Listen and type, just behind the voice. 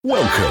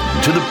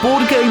Welcome to the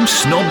Board Game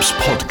Snobs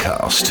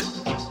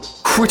Podcast.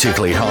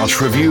 Critically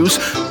harsh reviews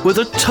with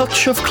a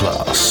touch of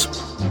class.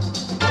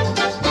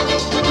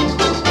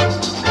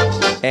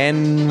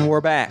 And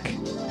we're back.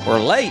 We're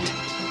late,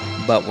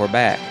 but we're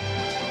back.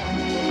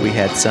 We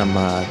had some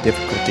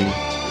difficulty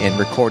in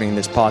recording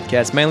this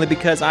podcast, mainly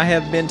because I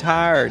have been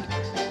tired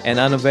and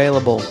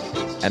unavailable.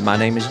 And my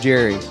name is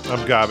Jerry. I'm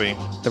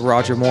Gabi. The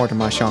Roger Moore to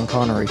my Sean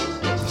Connery.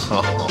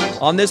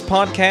 On this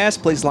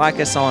podcast, please like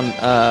us on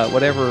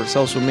whatever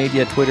social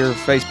media, Twitter,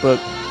 Facebook,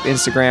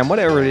 Instagram,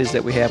 whatever it is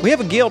that we have. We have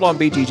a guild on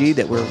BGG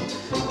that we're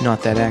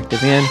not that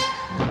active in.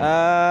 We're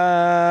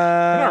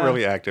not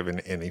really active in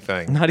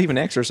anything. Not even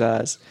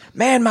exercise.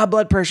 Man, my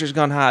blood pressure's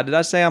gone high. Did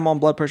I say I'm on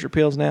blood pressure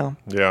pills now?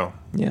 Yeah.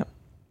 Yeah.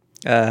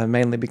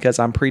 Mainly because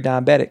I'm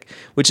pre-diabetic,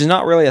 which is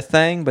not really a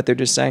thing, but they're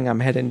just saying I'm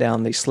heading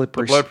down these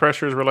slippery... Blood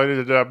pressure is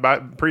related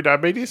to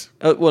pre-diabetes?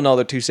 well, no,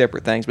 they're two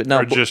separate things, but no.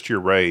 Or just your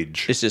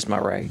rage? It's just my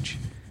rage.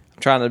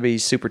 I'm trying to be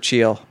super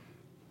chill,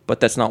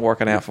 but that's not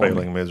working out for me.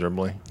 Failing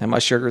miserably. And my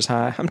sugar's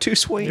high. I'm too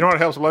sweet. You know what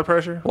helps blood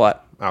pressure?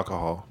 What?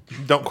 Alcohol.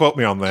 Don't quote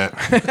me on that.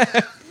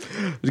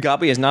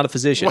 Gabi is not a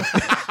physician.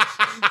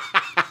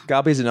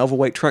 Gabi is an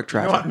overweight truck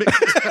driver.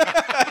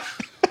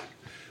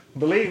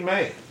 Believe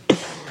me.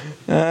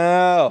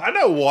 Oh. I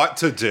know what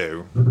to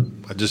do.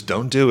 I just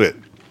don't do it.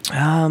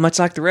 Much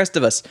like the rest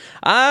of us.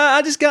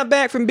 I just got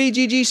back from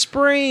BGG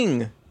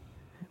Spring.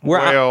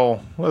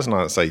 Let's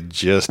not say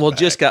just back.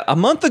 Just got a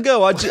month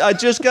ago. I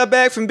just got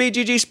back from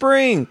BGG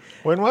Spring.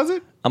 When was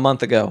it? A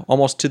month ago,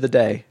 almost to the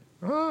day.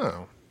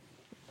 Oh.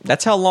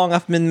 That's how long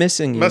I've been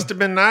missing you. Must have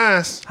been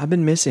nice. I've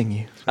been missing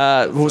you.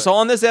 So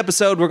on this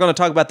episode, we're going to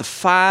talk about the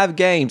 5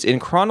 games in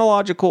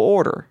chronological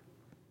order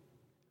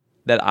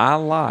that I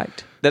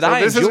liked.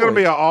 This is going to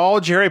be an all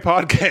Jerry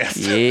podcast.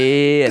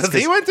 Yes.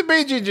 Because he went to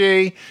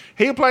BGG.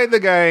 He played the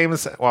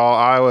games while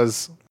I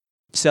was...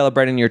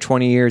 celebrating your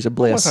 20 years of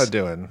bliss. What was I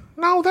doing?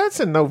 No,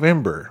 that's in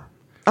November.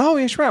 Oh,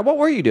 yes, right. What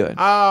were you doing?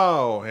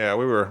 Oh, yeah,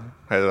 we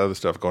had other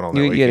stuff going on that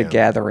weekend. You had a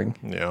gathering.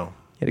 Yeah. You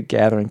had a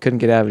gathering. Couldn't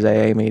get out of his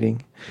AA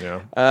meeting.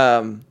 Yeah.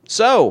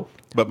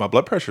 But my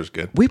blood pressure's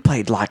good. We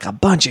played like a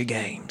bunch of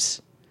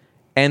games.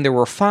 And there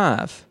were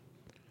 5.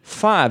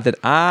 5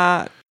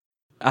 that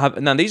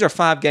now, these are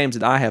 5 games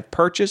that I have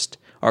purchased,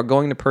 are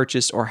going to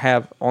purchase, or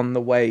have on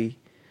the way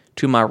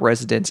to my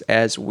residence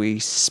as we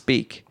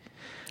speak.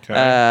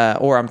 Okay.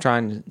 Or I'm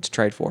trying to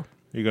trade for.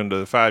 You going to do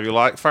the 5 you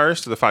like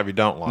first or the 5 you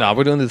don't like? No,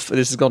 we're doing this.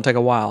 This is going to take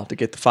a while to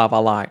get the 5 I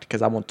liked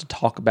because I want to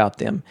talk about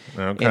them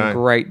in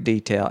great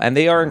detail. And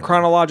they are in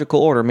chronological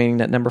order, meaning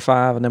that number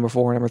 5 and number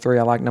 4 and number 3,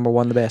 I like number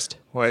 1 the best.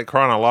 Wait,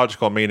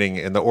 chronological meaning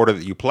in the order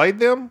that you played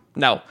them?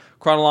 No,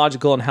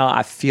 chronological and how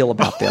I feel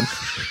about them.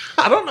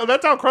 I don't know.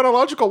 That's how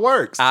chronological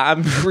works.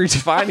 I'm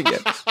redefining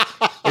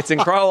it. It's in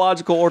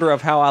chronological order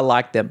of how I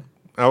like them.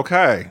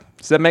 Okay.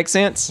 Does that make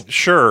sense?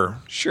 Sure.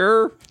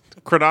 Sure.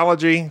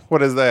 Chronology?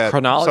 What is that?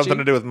 Chronology? Something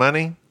to do with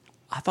money?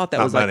 I thought that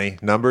Not was money.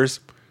 Numbers?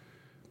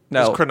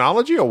 No. Is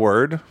chronology a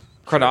word?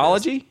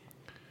 Chronology?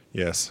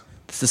 Yes.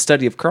 It's the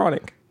study of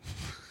chronic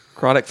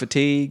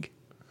fatigue.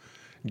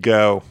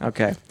 Go.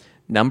 Okay.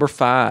 Number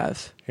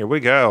 5. Here we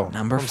go.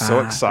 Number 5. I'm so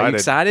excited. Are you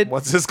excited?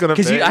 What's this going to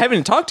be? Because I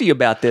haven't talked to you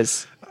about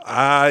this.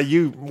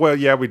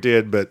 Yeah, we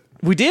did, but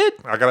We did?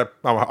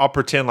 I'll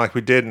pretend like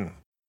we didn't.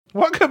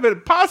 What could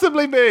it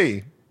possibly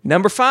be?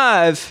 Number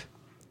 5.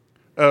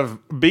 Of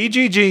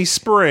BGG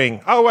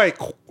Spring. Oh, wait.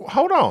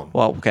 Hold on.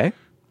 Well, okay.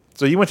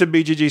 So you went to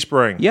BGG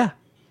Spring. Yeah.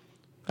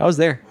 I was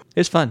there.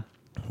 It's fun.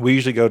 We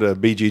usually go to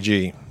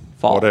BGG.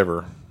 Fall.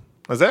 Whatever.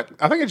 Is that?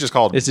 I think it's just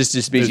called... It's just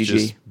BGG. It's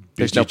just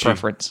There's no BGG.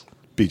 preference.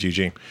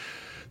 BGG.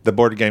 The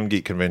Board Game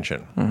Geek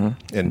Convention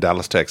in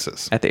Dallas,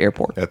 Texas. At the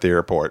airport. At the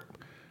airport.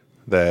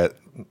 That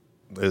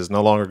is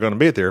no longer going to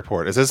be at the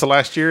airport. Is this the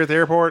last year at the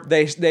airport?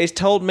 They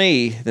told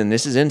me, then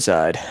this is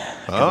inside.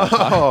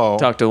 Oh.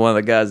 Talked to one of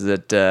the guys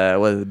that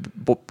was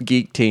the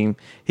geek team.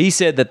 He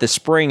said that the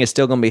spring is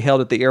still going to be held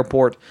at the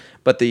airport,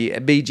 but the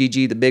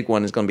BGG, the big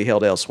one, is going to be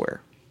held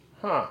elsewhere.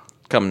 Huh.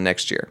 Coming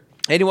next year.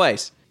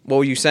 Anyways, what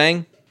were you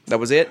saying? That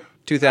was it?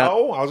 2000.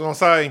 Oh, I was going to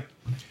say,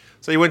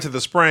 so you went to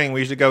the spring. We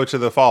usually go to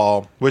the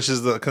fall, which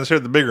is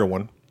considered the bigger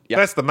one. Yeah.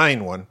 That's the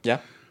main one. Yeah.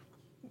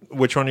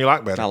 Which one you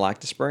like better? I like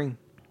the spring.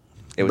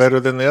 It was Better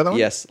than the other one?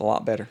 Yes, a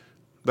lot better.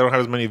 They don't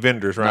have as many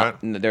vendors, right?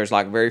 There's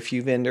like very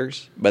few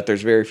vendors, but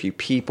there's very few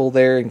people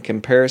there in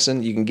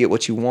comparison. You can get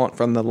what you want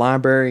from the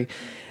library,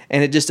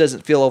 and it just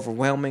doesn't feel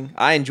overwhelming.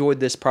 I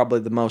enjoyed this probably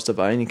the most of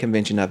any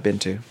convention I've been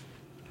to.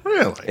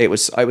 Really? It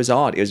was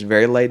odd. It was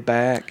very laid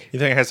back. You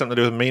think it has something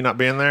to do with me not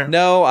being there?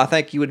 No, I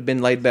think you would have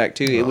been laid back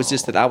too. It was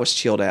just that I was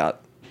chilled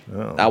out.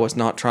 Oh. I was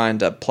not trying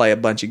to play a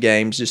bunch of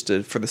games just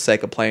for the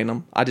sake of playing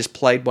them. I just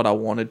played what I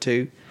wanted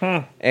to,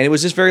 and it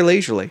was just very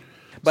leisurely.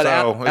 But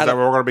so, is that where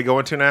we're going to be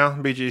going to now?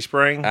 BG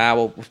Spring? I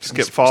will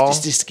skip fall?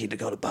 Just need to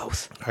go to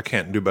both. I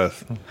can't do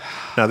both.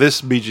 Now,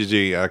 this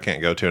BGG I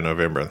can't go to in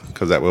November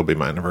because that will be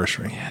my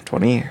anniversary. Yeah,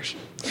 20 years.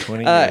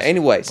 20 years.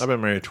 Anyways. I've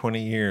been married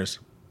 20 years.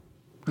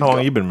 How long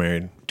have you been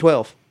married?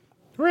 12.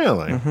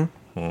 Really?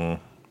 Mm-hmm.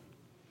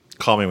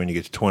 Call me when you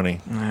get to 20.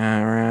 All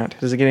right.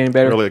 Does it get any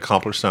better? Really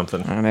accomplish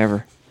something.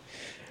 Whatever.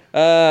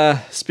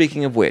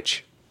 Speaking of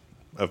which.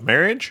 Of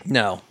marriage?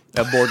 No.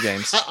 Of board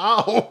games.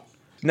 Oh.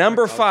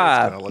 Number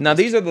 5. Now,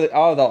 these are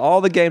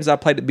all the games I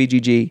played at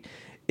BGG.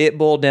 It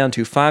boiled down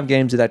to 5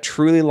 games that I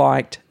truly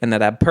liked and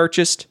that I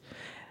purchased.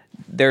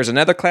 There's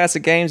another class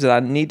of games that I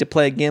need to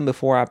play again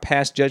before I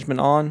pass judgment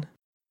on.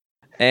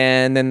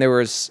 And then there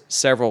was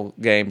several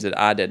games that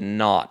I did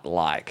not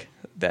like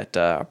that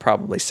are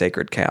probably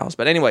sacred cows.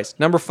 But anyways,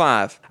 number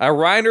 5, a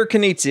Reiner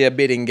Knizia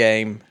bidding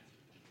game,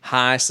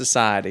 High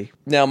Society.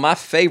 Now, my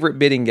favorite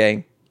bidding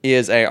game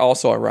is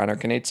also a Reiner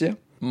Knizia,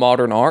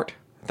 Modern Art.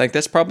 I think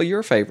that's probably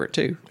your favorite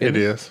too. It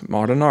is.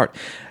 Modern Art.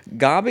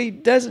 Gabi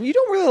you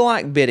don't really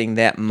like bidding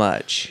that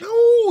much.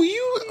 No,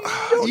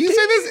 you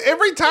say this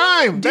every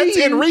time. That's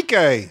you?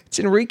 Enrique. It's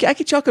Enrique. I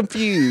get y'all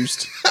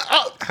confused.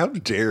 Oh, how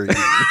dare you?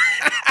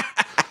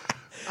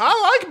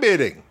 I like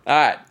bidding. All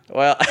right.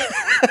 Well,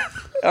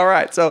 all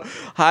right. So,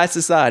 High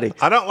Society.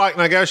 I don't like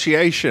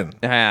negotiation.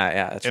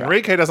 Yeah, that's right.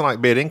 Enrique doesn't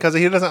like bidding because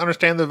he doesn't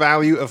understand the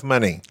value of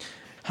money.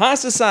 High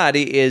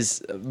Society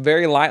is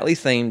very lightly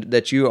themed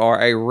that you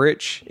are a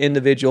rich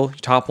individual,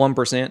 top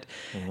 1%,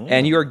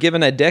 and you are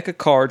given a deck of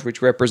cards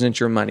which represent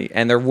your money.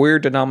 And they're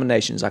weird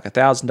denominations, like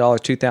 $1,000,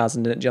 $2,000,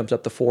 and it jumps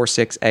up to $4,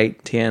 $6,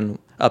 $8, $10,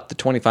 up to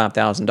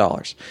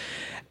 $25,000.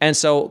 And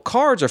so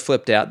cards are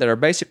flipped out that are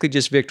basically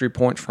just victory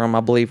points from, I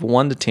believe,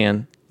 1 to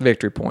 10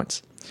 victory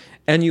points.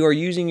 And you are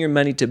using your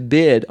money to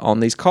bid on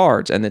these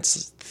cards, and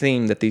it's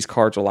themed that these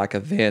cards are like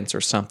events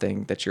or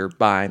something that you're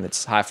buying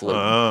that's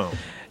highfalutin. Oh,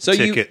 so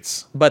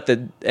tickets.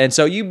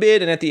 So you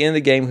bid, and at the end of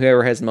the game,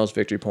 whoever has the most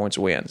victory points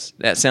wins.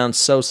 That sounds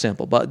so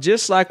simple, but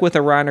just like with a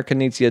Reiner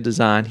Knizia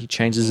design, he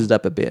changes it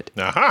up a bit.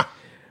 Aha.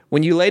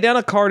 When you lay down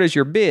a card as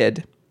your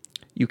bid,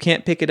 you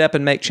can't pick it up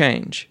and make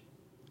change,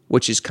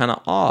 which is kind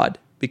of odd.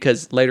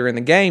 Because later in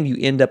the game, you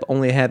end up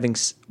only having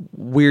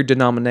weird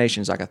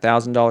denominations like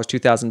 $1,000,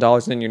 $2,000,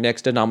 and then your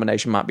next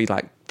denomination might be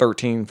like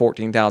 $13,000,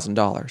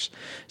 $14,000.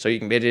 So you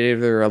can bid it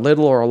either a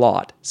little or a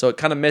lot. So it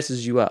kind of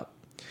messes you up.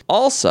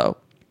 Also,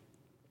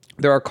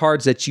 there are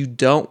cards that you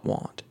don't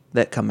want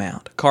that come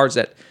out. Cards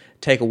that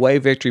take away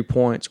victory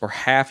points or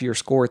half your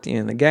score at the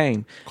end of the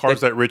game. Cards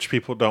that rich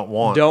people don't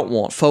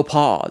want. Faux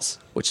pas,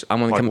 which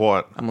I'm going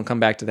to come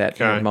back to that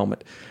in a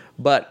moment.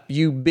 But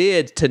you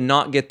bid to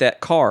not get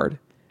that card.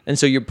 And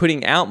so you're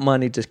putting out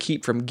money to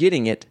keep from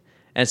getting it.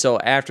 And so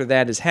after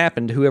that has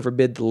happened, whoever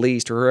bid the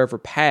least or whoever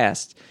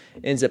passed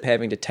ends up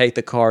having to take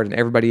the card and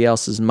everybody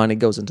else's money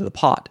goes into the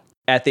pot.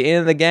 At the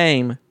end of the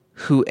game,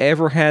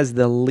 whoever has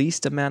the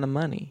least amount of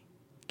money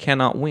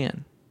cannot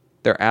win.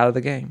 They're out of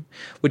the game,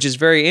 which is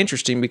very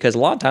interesting because a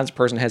lot of times the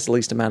person who has the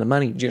least amount of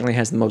money generally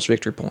has the most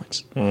victory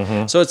points.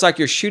 Mm-hmm. So it's like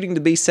you're shooting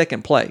to be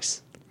second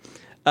place.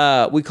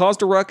 We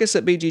caused a ruckus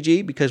at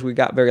BGG because we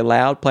got very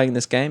loud playing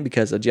this game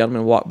because a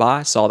gentleman walked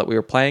by, saw that we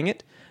were playing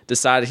it,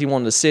 decided he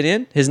wanted to sit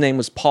in. His name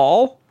was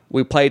Paul.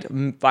 We played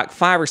like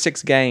 5 or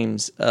 6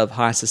 games of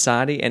High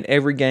Society, and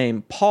every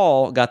game,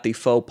 Paul got the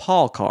faux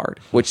Paul card,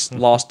 which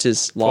lost.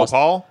 Faux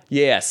Paul?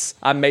 Yes,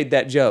 I made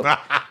that joke.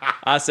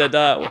 I said,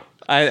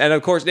 and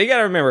of course, you got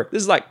to remember,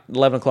 this is like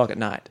 11 o'clock at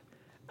night.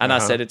 And I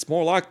said, it's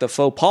more like the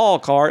faux Paul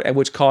card, and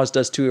which caused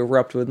us to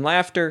erupt with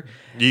laughter.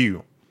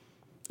 You.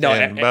 No,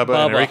 and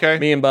Bubba and Enrique?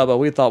 Me and Bubba,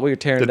 we thought we were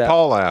tearing it up. Did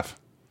Paul laugh?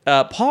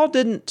 Paul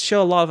didn't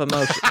show a lot of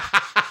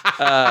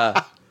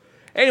emotion.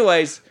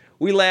 Anyways,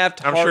 we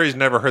laughed. I'm sure he's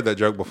never heard that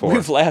joke before.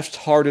 We've laughed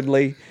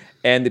heartedly,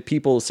 and the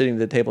people sitting at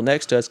the table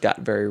next to us got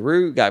very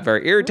rude, got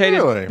very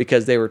irritated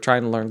because they were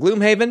trying to learn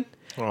Gloomhaven.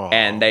 Aww.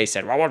 And they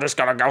said, well, we're just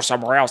going to go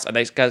somewhere else. And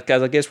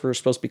because I guess we were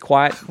supposed to be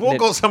quiet. We'll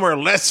go somewhere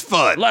less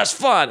fun. Less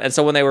fun. And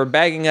so when they were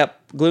bagging up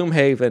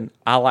Gloomhaven,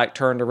 I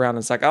turned around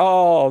and it's like,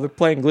 oh, they're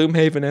playing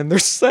Gloomhaven and they're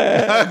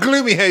sad.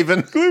 Gloomy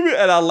Haven.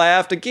 And I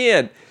laughed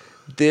again.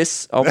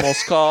 This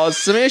almost caused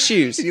some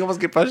issues. Did you almost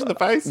get punched in the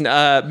face?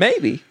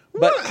 Maybe.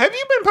 But have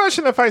you been punched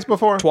in the face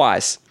before?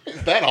 Twice.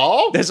 Is that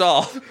all? That's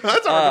all.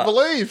 That's hard to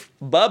believe.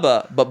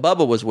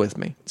 Bubba was with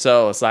me.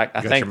 So it's like,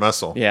 I think your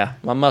muscle. Yeah,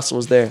 my muscle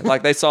was there.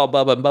 Like they saw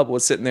Bubba, and Bubba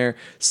was sitting there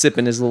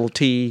sipping his little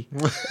tea.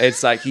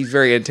 It's like he's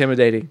very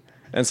intimidating.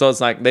 And so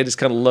it's like they just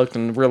kind of looked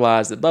and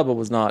realized that Bubba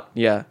was not,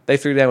 they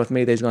threw down with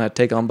me. They was going to have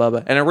to take on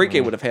Bubba. And Enrique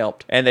would have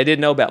helped. And they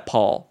didn't know about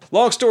Paul.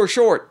 Long story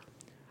short,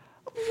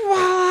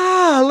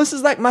 wow, this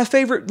is like my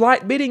favorite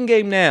light bidding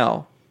game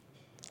now.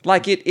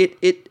 Like it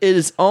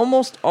is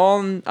almost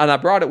on, and I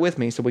brought it with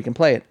me so we can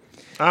play it.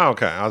 Oh,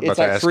 okay. I was about It's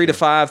to like ask 3 you. to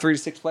 5, 3 to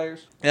 6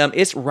 players.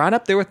 It's right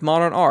up there with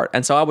Modern Art.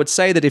 And so I would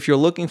say that if you're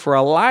looking for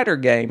a lighter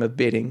game of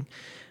bidding,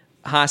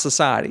 High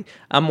Society.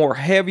 A more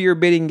heavier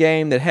bidding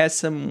game that has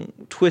some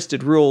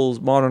twisted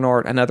rules, Modern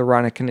Art, another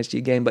Reiner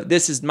Knizia game. But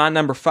this is my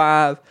number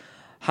 5,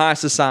 High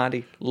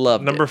Society.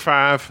 Loved Number it.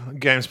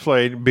 5, games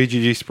played,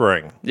 BGG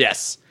Spring.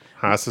 Yes.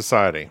 High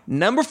Society.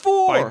 Number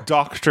 4. By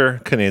Dr.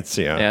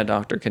 Knizia. Yeah,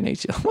 Dr.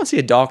 Knizia. What's he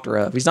a doctor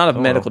of? He's not a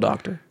medical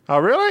doctor. Oh,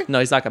 really? No,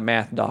 he's like a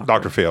math doctor.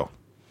 Dr. Phil.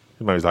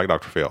 Maybe he's like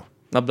Dr. Phil.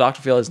 No,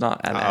 Dr. Phil is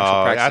not an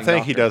actual practicing I think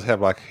doctor. he does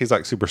have he's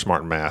like super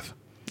smart in math.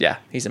 Yeah,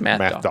 he's a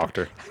math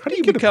doctor. How do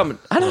you become?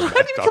 I don't know.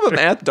 How do you become a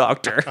math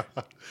doctor?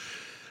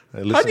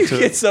 How do you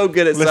get so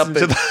good at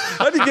something?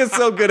 How do you get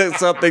so good at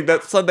something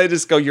that they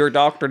just go, "You're a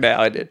doctor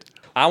now"?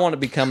 I want to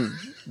become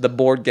the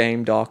board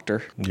game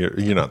doctor.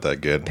 You're not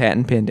that good.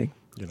 Patent pending.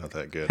 You're not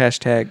that good.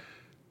 Hashtag.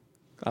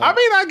 I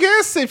mean, I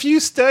guess if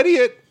you study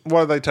it,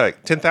 what do they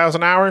take?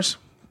 10,000 hours?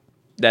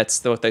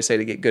 That's what they say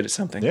to get good at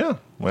something. Yeah.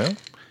 Well,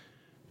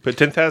 put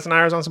 10,000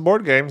 hours on some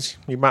board games,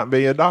 you might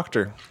be a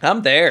doctor.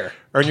 I'm there.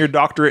 Earn your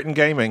doctorate in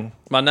gaming.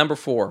 My number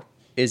 4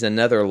 is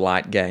another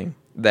light game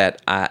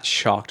that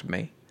shocked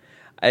me.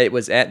 It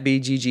was at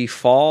BGG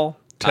Fall.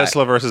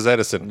 Tesla versus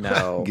Edison.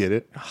 No. Get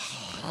it?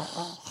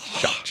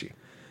 Shocked you.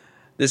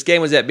 This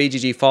game was at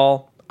BGG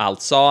Fall. I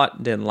saw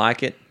it, didn't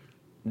like it.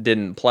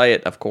 Didn't play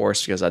it, of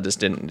course, because I just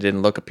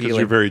didn't look appealing.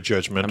 You're very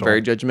judgmental. I'm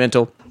very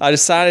judgmental. I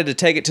decided to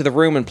take it to the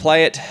room and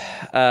play it.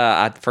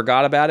 I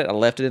forgot about it. I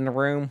left it in the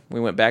room. We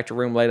went back to the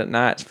room late at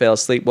night, fell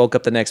asleep, woke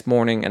up the next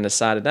morning, and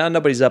decided,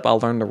 nobody's up. I'll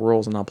learn the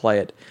rules and I'll play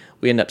it.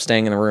 We ended up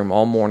staying in the room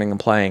all morning and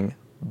playing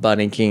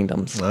Bunny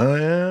Kingdoms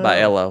by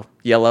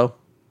Yellow.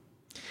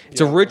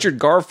 It's a Richard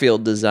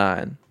Garfield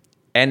design,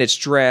 and it's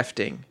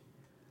drafting.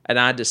 And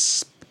I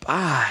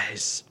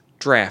despise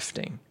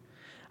drafting.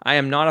 I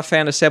am not a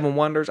fan of Seven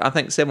Wonders. I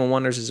think Seven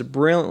Wonders is a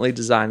brilliantly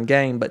designed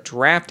game, but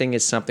drafting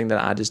is something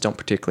that I just don't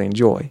particularly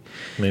enjoy.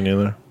 Me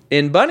neither.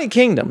 In Bunny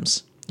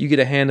Kingdoms, you get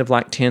a hand of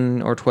like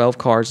 10 or 12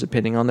 cards,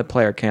 depending on the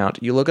player count.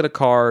 You look at a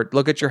card,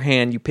 look at your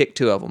hand, you pick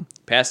 2 of them.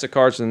 Pass the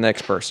cards to the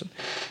next person.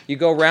 You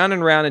go round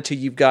and round until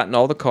you've gotten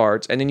all the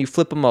cards, and then you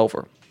flip them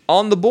over.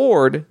 On the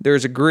board,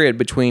 there's a grid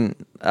between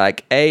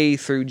like A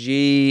through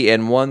G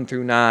and 1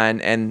 through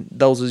 9, and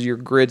those are your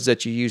grids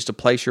that you use to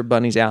place your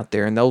bunnies out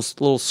there. And those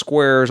little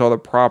squares are the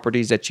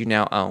properties that you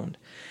now own.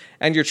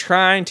 And you're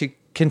trying to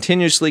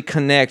continuously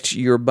connect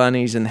your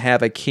bunnies and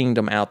have a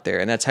kingdom out there.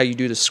 And that's how you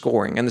do the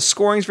scoring. And the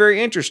scoring is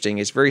very interesting.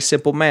 It's very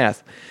simple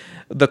math.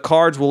 The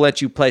cards will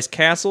let you place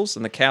castles,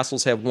 and the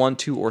castles have 1,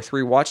 2, or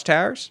 3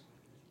 watchtowers.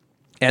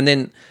 And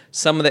then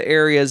some of the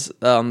areas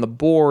on the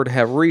board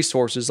have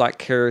resources like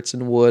carrots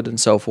and wood and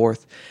so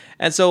forth.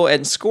 And so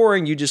in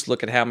scoring, you just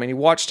look at how many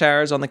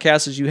watchtowers on the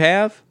castles you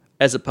have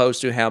as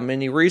opposed to how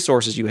many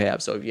resources you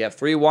have. So if you have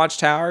 3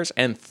 watchtowers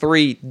and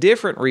 3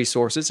 different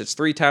resources, it's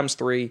 3 times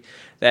 3,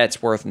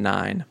 that's worth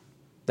 9.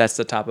 That's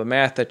the type of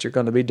math that you're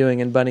going to be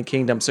doing in Bunny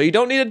Kingdom. So you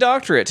don't need a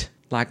doctorate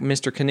like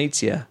Mr.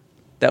 Knizia.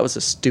 That was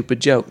a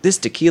stupid joke. This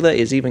tequila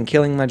is even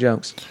killing my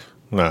jokes.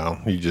 No,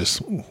 you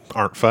just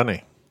aren't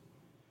funny.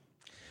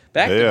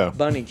 Back to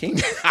Bunny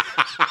Kingdom.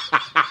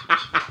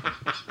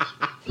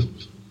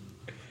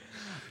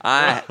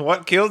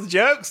 What kills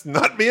jokes?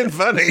 Not being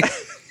funny.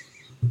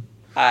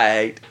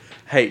 I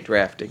hate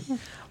drafting.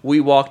 We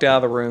walked out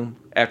of the room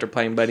after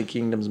playing Bunny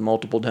Kingdoms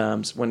multiple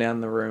times. Went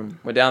down the room.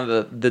 Went down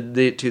to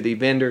the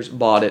vendors.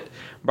 Bought it.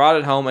 Brought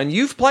it home. And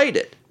you've played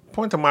it.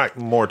 Point the mic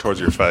more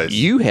towards your face.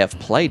 You have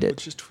played it.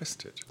 Just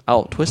twist it.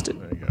 Oh, twist it.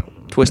 There you go.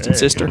 Twisted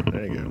Sister.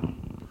 There you go.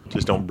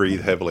 Just don't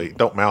breathe heavily.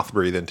 Don't mouth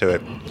breathe into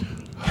it.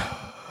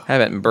 I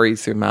haven't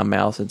breathed through my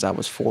mouth since I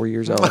was 4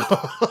 years old.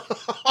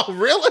 Oh,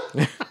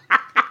 really?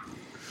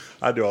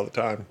 I do all the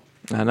time.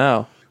 I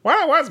know.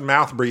 Why is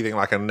mouth breathing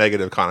like a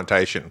negative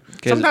connotation?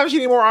 Sometimes you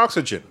need more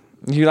oxygen.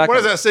 What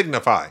does that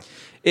signify?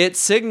 It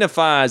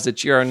signifies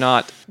that you're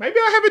not... Maybe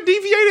I have a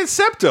deviated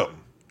septum,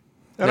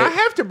 and I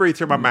have to breathe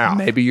through my mouth.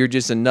 Maybe you're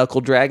just a knuckle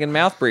dragging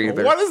mouth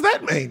breather. What does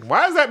that mean?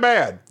 Why is that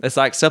bad? It's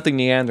like something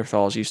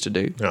Neanderthals used to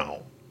do.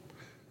 No.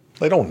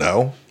 They don't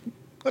know.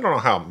 They don't know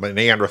how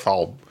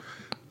Neanderthal...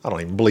 I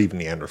don't even believe in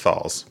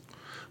Neanderthals.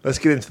 Let's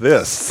get into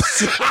this.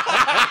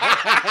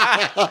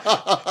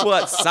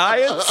 What,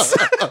 science?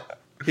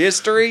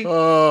 History?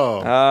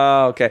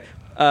 Oh, okay.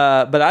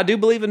 But I do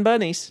believe in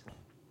bunnies.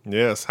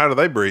 Yes. How do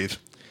they breathe?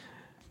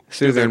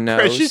 Through their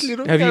nose. Precious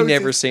little Have you noses.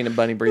 never seen a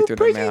bunny breathe through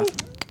their mouth?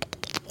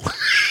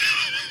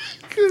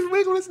 Just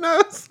wiggle his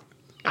nose.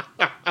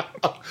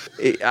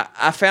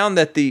 I found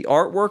that the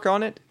artwork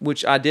on it,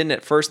 which I didn't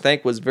at first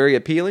think was very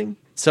appealing,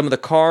 some of the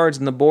cards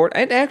and the board,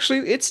 and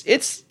actually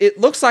it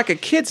looks like a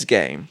kid's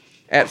game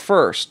at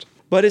first,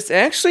 but it's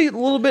actually a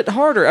little bit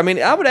harder. I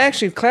mean, I would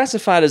actually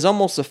classify it as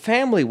almost a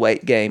family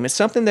weight game. It's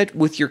something that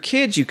with your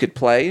kids you could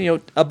play,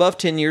 above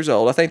 10 years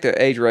old. I think the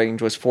age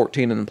range was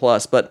 14 and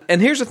plus.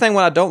 And here's the thing,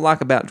 what I don't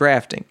like about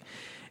drafting.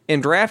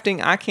 In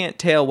drafting, I can't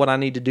tell what I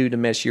need to do to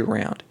mess you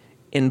around.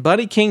 In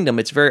Bunny Kingdom,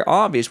 it's very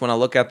obvious when I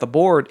look at the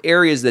board,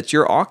 areas that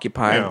you're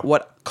occupying,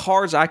 what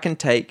cards I can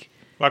take.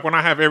 Like when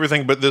I have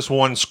everything but this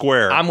one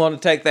square. I'm going to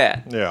take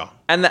that. Yeah.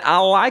 And I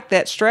like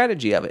that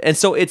strategy of it. And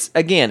so it's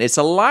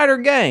a lighter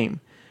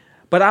game,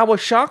 but I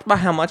was shocked by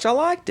how much I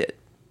liked it.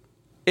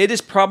 It is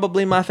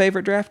probably my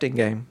favorite drafting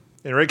game.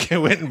 Enrique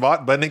went and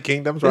bought Bunny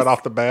Kingdoms right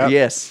off the bat.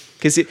 Yes.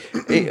 Because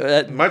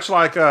much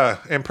like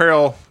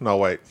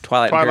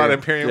Twilight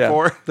Imperium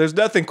 4. There's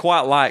nothing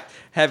quite like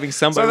having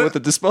somebody with a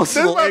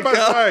disposable income.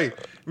 Say,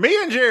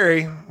 me and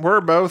Jerry, we're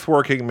both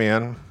working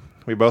men.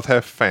 We both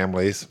have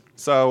families.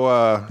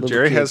 So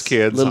Jerry has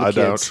kids. I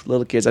don't.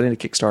 Little kids. I need a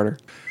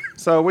Kickstarter.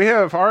 So we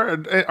have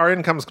our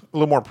income's a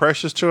little more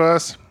precious to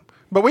us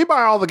but we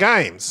buy all the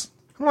games.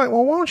 I'm like,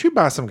 well, why don't you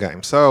buy some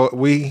games? So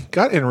we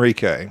got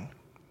Enrique.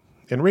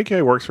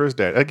 Enrique works for his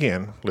dad.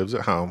 Again, lives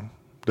at home.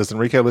 Does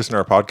Enrique listen to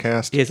our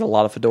podcast? He has a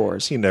lot of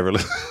fedoras. He never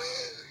listens.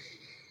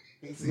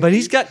 But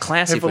he's got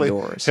classy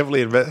fedoras.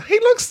 Heavily invested. He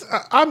looks,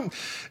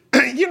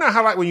 you know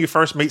how like when you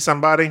first meet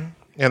somebody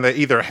and they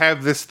either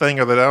have this thing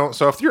or they don't?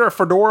 So if you're a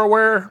fedora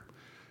wearer,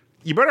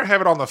 you better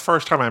have it on the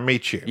first time I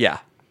meet you. Yeah.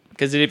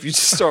 Because if you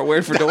just start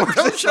wearing fedoras,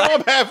 Don't show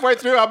up halfway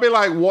through. I'll be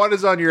like, what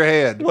is on your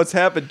head? what's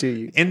happened to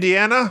you?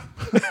 Indiana,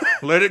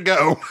 let it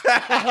go.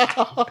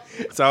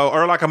 So,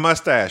 or like a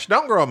mustache.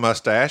 Don't grow a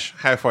mustache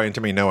halfway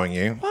into me knowing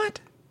you. What?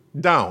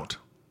 Don't.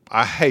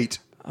 I hate.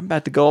 I'm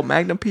about to go up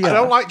Magnum PI. I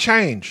don't like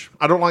change.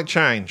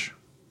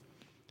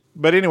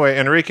 But anyway,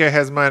 Enrique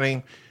has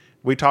money.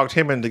 We talked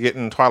him into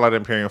getting Twilight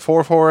Imperium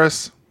 4 for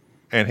us,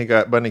 and he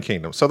got Bunny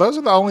Kingdom. So those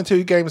are the only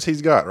 2 games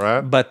he's got,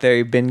 right? But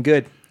they've been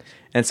good.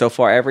 And so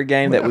far, every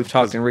game that we've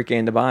talked Enrique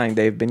into buying,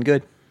 they've been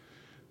good.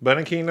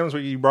 Bunny Kingdoms,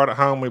 you brought it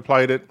home. We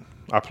played it.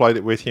 I played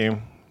it with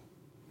you,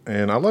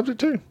 and I loved it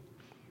too.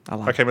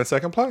 I came in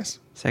second place.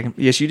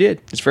 Yes, you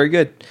did. It's very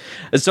good.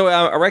 And so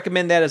I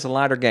recommend that as a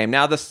lighter game.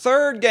 Now, the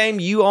third game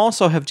you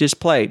also have just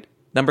played,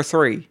 number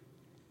 3.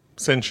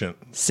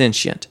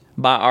 Sentient.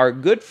 By our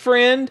good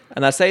friend,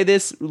 and I say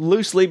this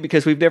loosely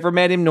because we've never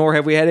met him, nor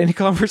have we had any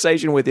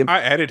conversation with him.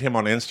 I added him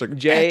on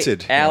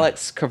Instagram.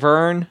 Alex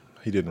Cavern.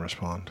 He didn't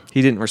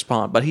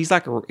respond. But he's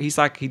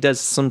like he does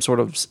some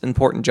sort of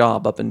important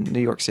job up in New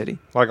York City.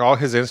 Like all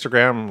his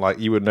Instagram, like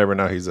you would never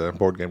know he's a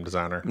board game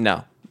designer.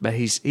 No, but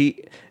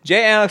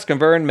J. Alex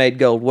Cavern made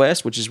Gold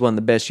West, which is one of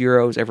the best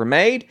Euros ever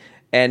made,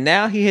 and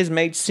now he has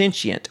made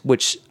Sentient,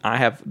 which I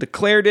have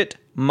declared it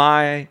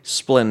my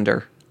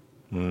Splendor.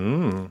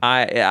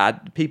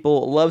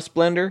 People love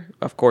Splendor.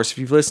 Of course, if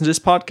you've listened to this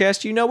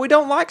podcast, you know we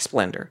don't like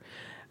Splendor.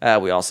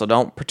 We also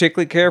don't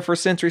particularly care for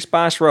Century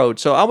Spice Road.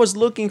 So I was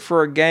looking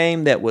for a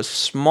game that was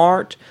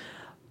smart,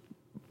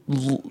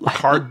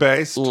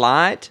 card-based,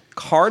 light,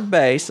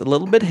 card-based, a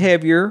little bit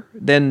heavier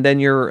than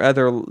your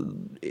other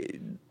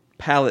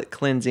palate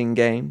cleansing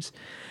games.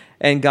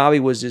 And Gabi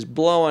was just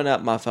blowing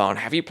up my phone.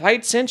 Have you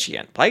played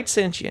Sentient? Find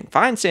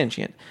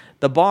Sentient.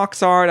 The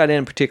box art I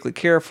didn't particularly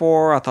care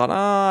for. I thought,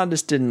 I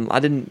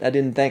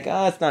didn't think,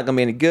 it's not going to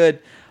be any good.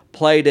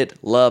 Played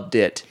it, loved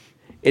it.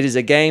 It is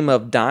a game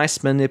of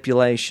dice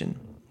manipulation.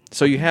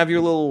 So you have your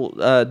little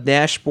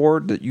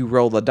dashboard that you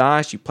roll the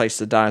dice. You place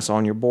the dice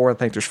on your board. I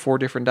think there's 4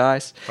 different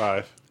dice.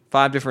 5.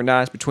 5 different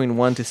dice between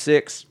 1 to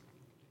 6.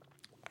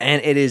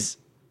 And it is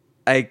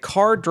a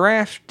card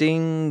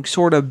drafting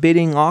sort of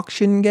bidding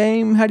auction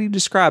game. How do you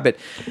describe it?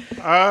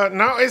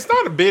 No, it's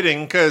not a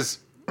bidding because,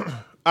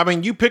 I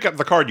mean, you pick up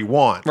the card you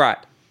want. Right.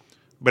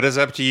 But it's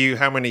up to you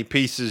how many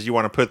pieces you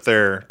want to put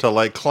there to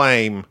lay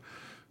claim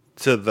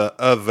to the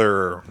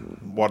other,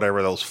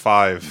 whatever those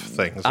 5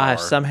 things are. I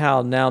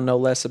somehow now know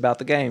less about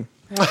the game.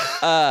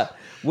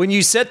 When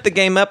you set the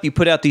game up, you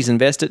put out these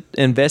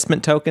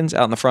investment tokens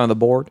out in the front of the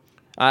board,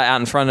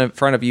 out in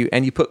front of you,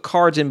 and you put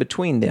cards in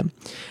between them.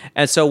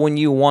 And so when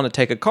you want to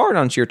take a card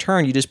onto your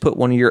turn, you just put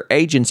one of your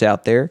agents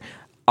out there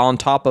on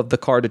top of the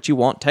card that you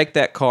want. Take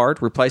that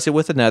card, replace it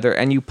with another,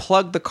 and you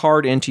plug the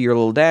card into your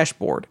little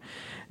dashboard.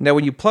 Now,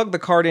 when you plug the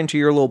card into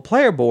your little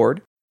player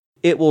board,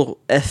 it will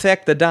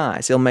affect the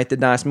dice. It'll make the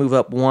dice move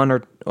up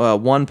 1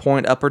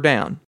 point up or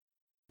down.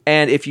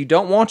 And if you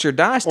don't want your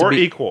dice to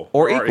be equal,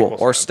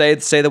 or stay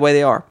the way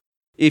they are,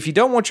 if you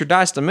don't want your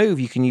dice to move,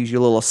 you can use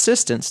your little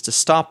assistants to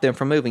stop them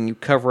from moving. You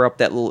cover up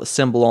that little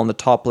symbol on the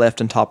top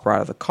left and top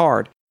right of the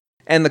card.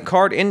 And the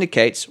card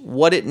indicates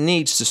what it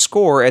needs to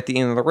score at the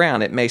end of the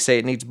round. It may say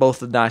it needs both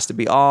the dice to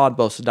be odd,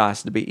 both the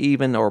dice to be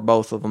even, or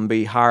both of them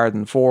be higher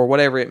than 4,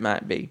 whatever it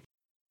might be.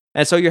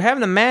 And so you're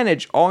having to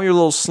manage all your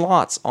little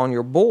slots on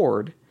your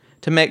board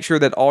to make sure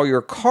that all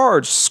your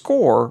cards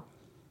score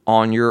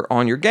on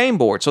your game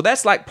board. So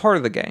that's like part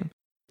of the game.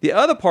 The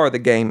other part of the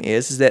game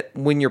is that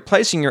when you're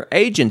placing your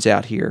agents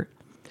out here,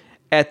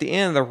 at the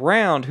end of the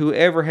round,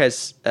 whoever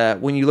has,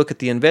 when you look at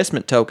the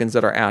investment tokens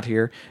that are out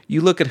here, you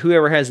look at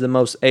whoever has the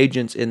most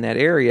agents in that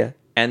area,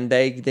 and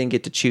they then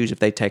get to choose if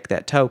they take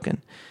that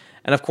token.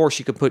 And of course,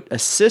 you can put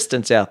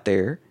assistants out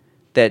there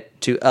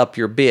to up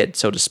your bid,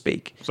 so to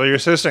speak. So your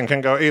assistant can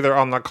go either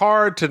on the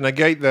card to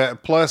negate the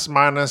plus,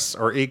 minus,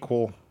 or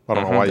equal. I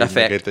don't know why you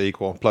negate the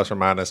equal, plus or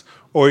minus.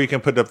 Or you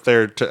can put it up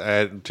there to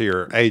add to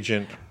your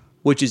agent.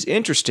 Which is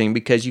interesting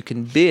because you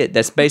can bid.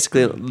 That's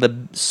basically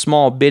the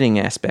small bidding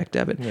aspect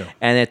of it. Yeah.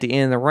 And at the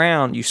end of the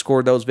round, you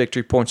score those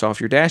victory points off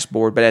your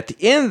dashboard. But at the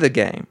end of the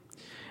game,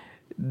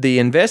 the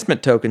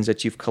investment tokens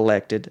that you've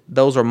collected,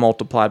 those are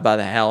multiplied by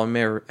the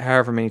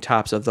however many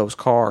types of those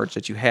cards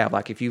that you have.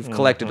 Like if you've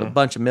collected a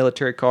bunch of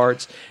military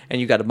cards and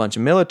you got a bunch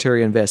of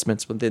military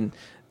investments, but then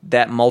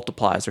that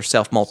multiplies or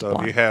self-multiplying.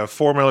 So if you have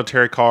 4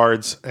 military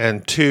cards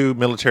and 2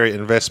 military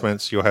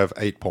investments, you'll have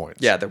 8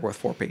 points. Yeah, they're worth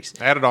 4 apiece.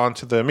 Added on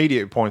to the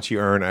immediate points you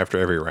earn after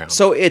every round.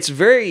 So it's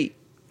very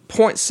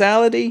point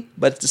salad-y,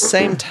 but at the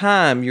same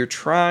time, you're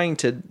trying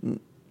to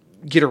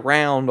get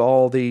around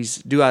all these?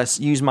 Do I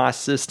use my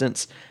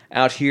assistants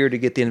out here to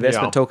get the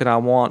investment token I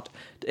want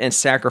and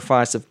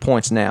sacrifice of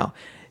points now?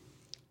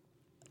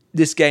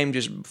 This game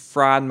just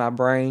fried my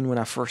brain when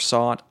I first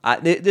saw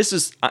it. This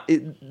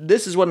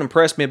is what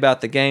impressed me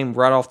about the game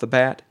right off the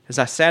bat. As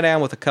I sat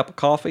down with a cup of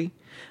coffee,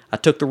 I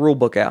took the rule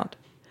book out.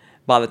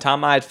 By the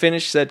time I had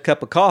finished said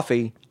cup of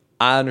coffee,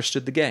 I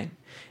understood the game.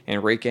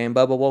 Enrique and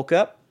Bubba woke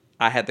up.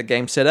 I had the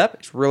game set up.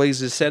 It's really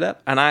easy to set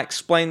up. And I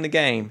explained the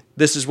game.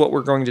 This is what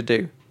we're going to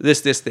do.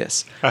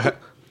 This.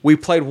 We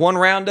played one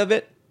round of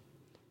it.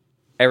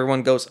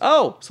 Everyone goes,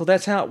 oh, so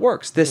that's how it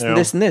works. This, and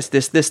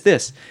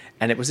this.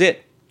 And it was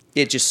it.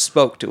 It just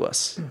spoke to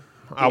us.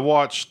 I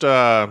watched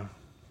one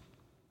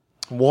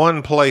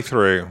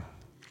playthrough.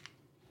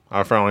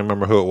 I don't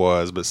remember who it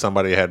was, but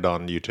somebody had it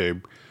on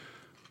YouTube.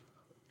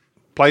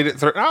 Played it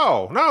through.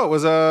 Oh, no, it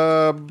was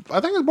I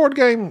think it was Board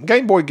Game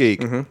Boy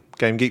Geek. Mm-hmm.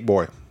 Game Geek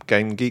Boy.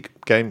 Game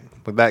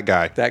with that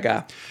guy. That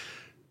guy.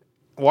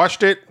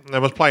 Watched it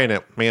and was playing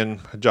it, me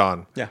and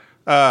John.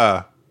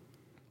 Yeah.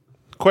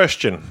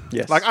 Question.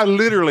 Yes. Like, I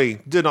literally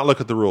did not look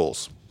at the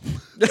rules.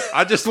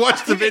 I just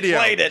watched the video.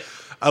 Played it.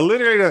 I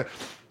literally,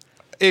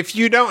 if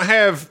you don't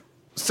have,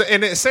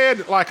 and it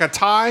said like a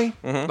tie,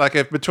 like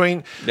if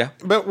between,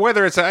 but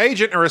whether it's an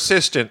agent or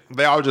assistant,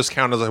 they all just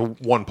count as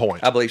 1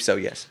 point. I believe so,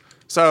 yes.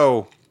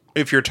 So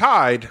if you're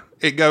tied,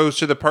 it goes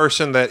to the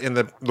person that in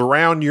the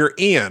round you're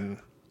in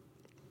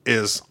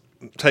is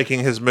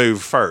taking his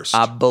move first.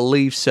 I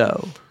believe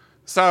so.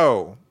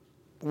 So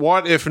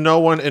what if no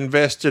one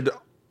invested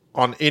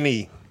on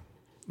any?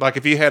 Like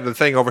if you had the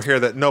thing over here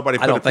that nobody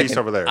put a piece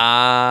over there.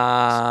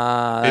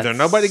 Either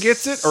nobody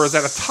gets it or is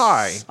that a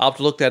tie? I'll have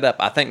to look that up.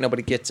 I think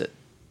nobody gets it.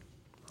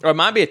 Or it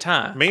might be a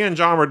tie. Me and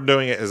John were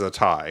doing it as a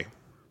tie.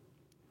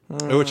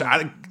 Which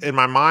in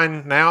my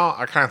mind now,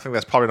 I kind of think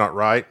that's probably not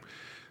right.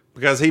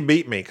 Because he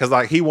beat me. Because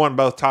like he won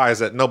both ties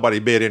that nobody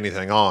bid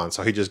anything on.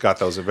 So he just got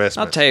those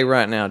investments. I'll tell you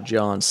right now,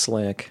 John's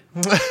slick.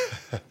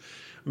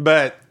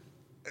 But,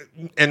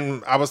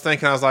 and I was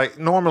thinking, I was like,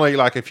 normally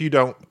like if you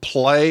don't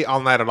play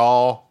on that at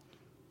all,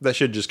 that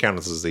should just count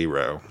as a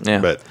 0. Yeah.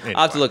 But anyway.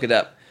 I'll have to look it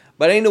up.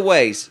 But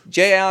anyways,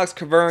 J. Alex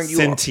Cavern,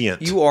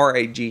 you are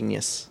a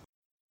genius.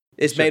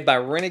 It's made by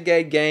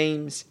Renegade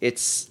Games.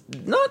 It's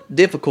not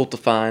difficult to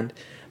find,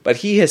 but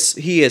he has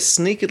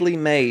sneakily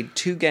made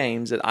 2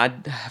 games that I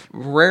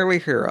rarely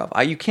hear of.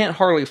 You can't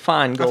hardly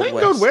find Gold West. I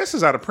think Gold West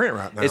is out of print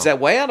right now. It's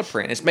way out of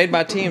print. It's made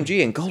by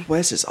TMG, and Gold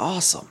West is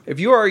awesome.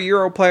 If you are a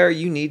Euro player,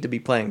 you need to be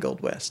playing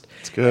Gold West.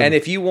 It's good. And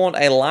if you want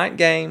a light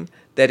game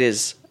that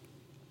is,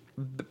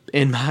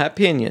 in my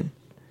opinion,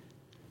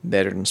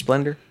 better than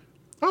Splendor.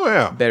 Oh,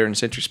 yeah. Better than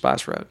Century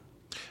Spice Road.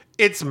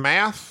 It's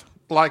math.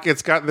 Like,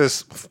 it's got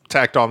this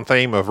tacked on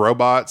theme of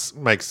robots.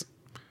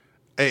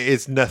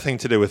 It's nothing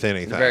to do with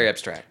anything. Very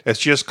abstract. It's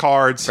just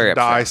cards, Very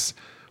dice,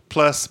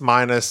 plus,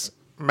 minus.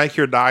 Make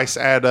your dice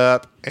add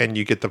up, and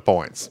you get the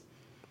points.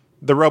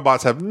 The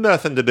robots have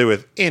nothing to do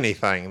with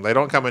anything. They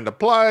don't come into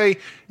play.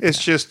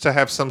 It's just to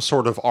have some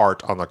sort of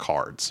art on the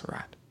cards.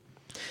 Right.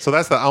 So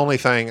that's the only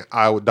thing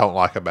I don't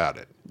like about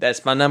it.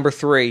 That's my number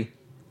 3,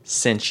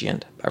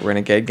 Sentient by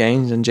Renegade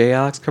Games and J.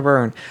 Alex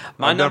Cavern.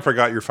 I done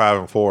forgot your 5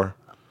 and 4.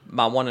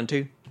 My 1 and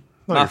 2.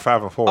 No, your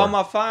 5 and 4. Oh,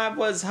 my 5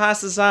 was High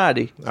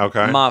Society.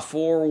 Okay. My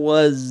 4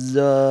 was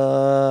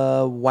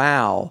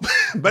WoW.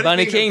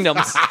 Bunny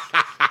Kingdoms.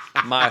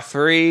 My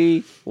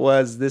 3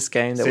 was this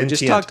game that we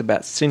just talked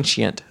about,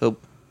 Sentient.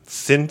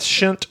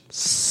 Sentient or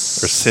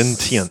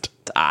sentient?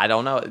 I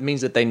don't know. It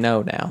means that they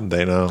know now.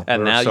 They know.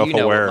 And they're now you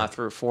know what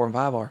self-aware. my 4 and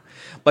 5 are.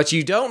 But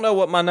you don't know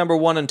what my number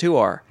 1 and 2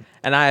 are.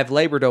 And I have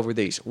labored over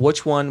these.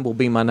 Which one will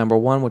be my number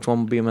 1? Which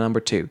one will be my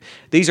number 2?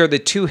 These are the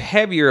 2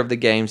 heavier of the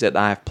games that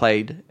I have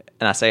played.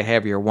 And I say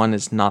heavier. One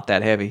is not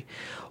that heavy.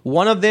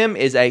 One of them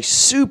is a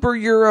Super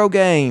Euro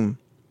game.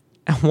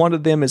 And one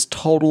of them is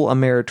total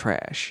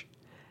Ameritrash.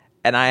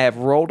 And I have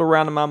rolled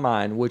around in my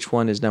mind which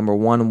one is number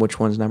 1 and which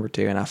one's number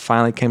 2. And I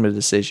finally came to a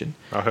decision.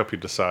 I'll help you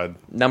decide.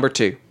 Number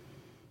 2.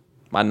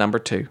 My number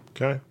 2.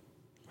 Okay.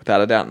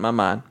 Without a doubt in my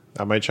mind.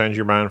 I may change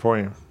your mind for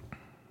you.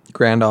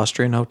 Grand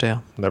Austrian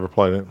Hotel. Never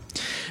played it.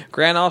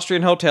 Grand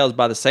Austrian Hotel is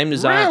by the same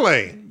designer.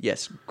 Really?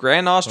 Yes.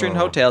 Grand Austrian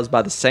Hotel is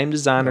by the same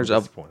designers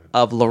of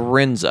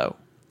Lorenzo.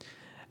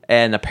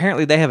 And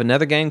apparently they have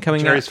another game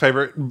coming Jerry's out.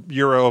 favorite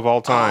Euro of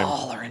all time.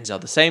 Oh, Lorenzo.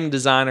 The same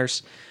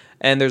designers.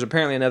 And there's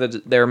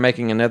apparently they're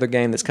making another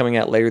game that's coming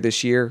out later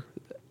this year.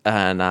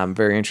 And I'm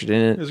very interested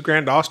in it. Is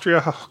Grand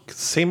Austria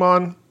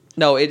Simon?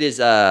 No, it is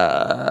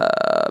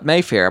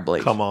Mayfair, I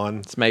believe. Come on.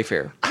 It's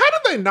Mayfair. How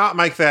did they not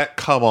make that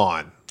come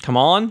on? Come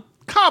on?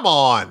 Come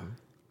on.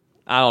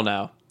 I don't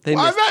know. They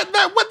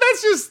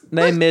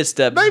missed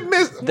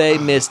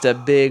a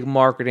big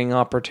marketing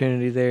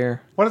opportunity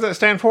there. What does that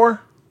stand for?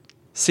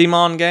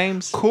 Simon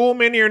Games? Cool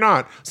Mini or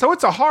not. So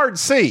it's a hard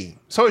C.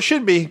 So it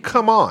should be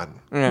come on,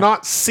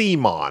 not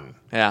Simon.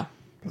 Yeah.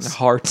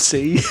 Hard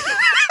C.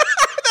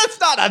 That's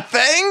not a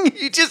thing.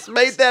 You just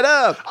made that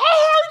up. A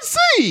hard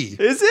C.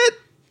 Is it?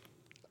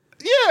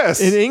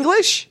 Yes. In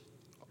English?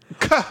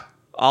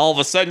 all of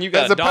a sudden you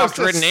got As a opposed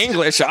to doctorate in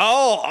English.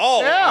 Oh,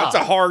 Yeah. that's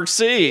a hard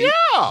C.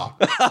 Yeah.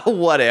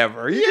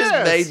 Whatever. You just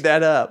Yes. made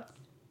that up.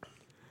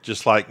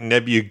 Just like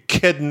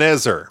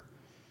Nebuchadnezzar.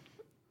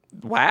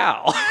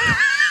 Wow.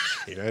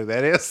 You know who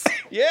that is?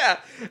 Yeah.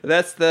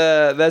 That's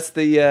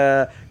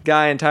the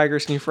guy in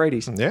Tigris and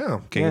Euphrates.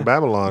 Yeah, King of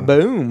Babylon.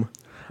 Boom.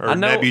 Or I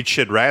know.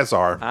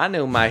 Nebuchadnezzar. I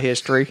know my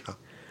history.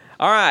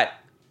 All right.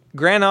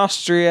 Grand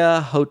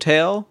Austria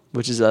Hotel,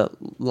 which is a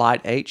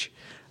light H.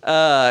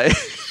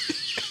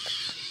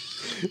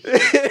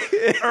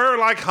 Or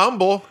like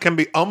humble can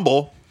be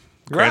humble.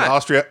 Grand Right.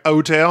 Austria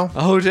Hotel.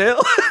 A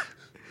hotel?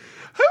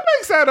 Who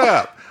makes that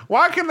up?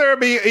 Why can there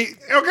be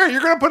okay,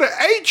 you're gonna put an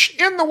H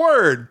in the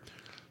word.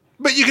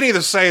 But you can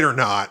either say it or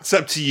not. It's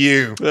up to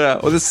you. Yeah.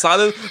 Well, this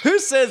silent. Who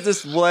says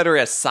this letter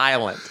is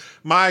silent?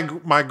 My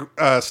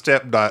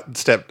step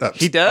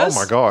He does? Oh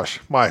my gosh.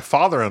 My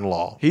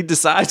father-in-law. He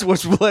decides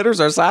which letters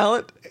are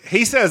silent.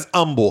 He says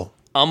humble.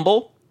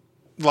 Humble.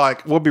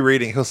 Like we'll be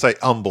reading, he'll say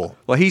humble.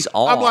 Well, he's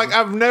on. I'm like,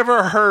 I've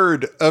never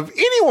heard of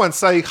anyone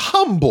say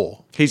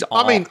humble. He's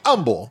I on. mean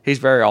humble. He's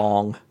very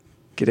wrong.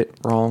 Get it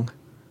wrong.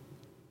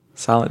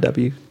 Silent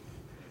W.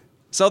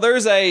 So there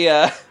is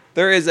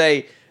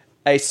a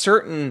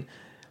certain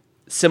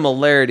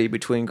similarity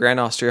between Grand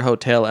Austria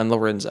Hotel and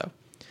Lorenzo.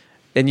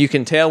 And you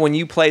can tell when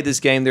you play this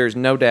game, there's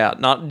no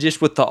doubt, not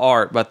just with the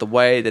art, but the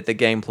way that the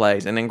game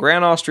plays. And in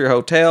Grand Austria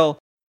Hotel,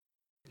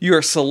 you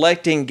are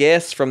selecting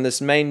guests from this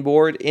main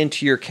board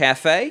into your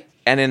cafe.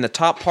 And in the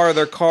top part of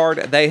their card,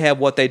 they have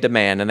what they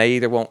demand. And they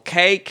either want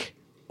cake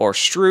or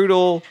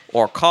strudel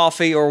or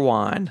coffee or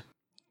wine.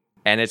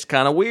 And it's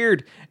kind of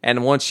weird.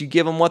 And once you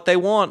give them what they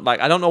want,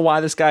 like, I don't know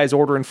why this guy is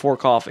ordering 4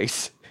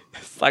 coffees.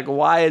 It's like,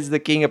 why is the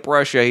King of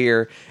Prussia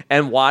here?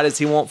 And why does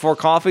he want 4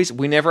 coffees?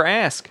 We never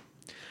ask.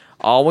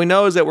 All we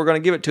know is that we're going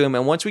to give it to him.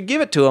 And once we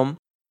give it to him,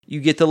 you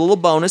get the little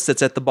bonus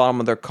that's at the bottom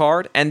of their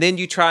card. And then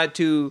you try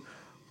to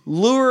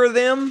lure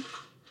them.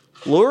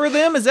 Lure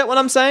them? Is that what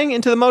I'm saying?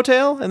 Into the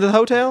motel? Into the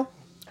hotel?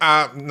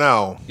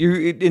 No.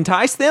 You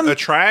entice them?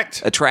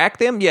 Attract? Attract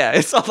them? Yeah.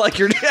 It's not like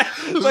you're...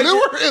 like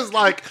Lure is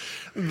like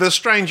the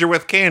stranger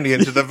with candy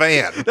into the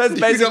van. That's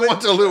basically, you don't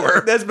want to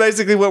lure. That's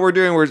basically what we're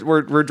doing.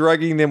 We're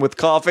drugging them with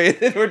coffee and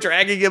then we're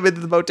dragging them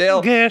into the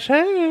motel. Guess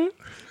who?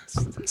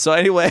 So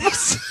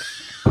anyways...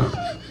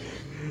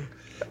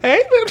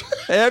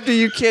 After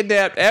you've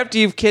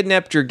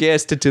kidnapped your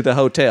guest into the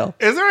hotel.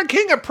 Is there a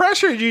King of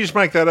Prussia or did you just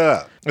make that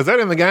up? Is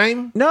that in the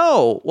game?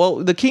 No. Well,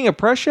 the King of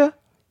Prussia,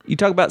 you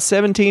talk about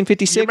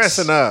 1756? You're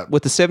messing up.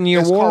 With the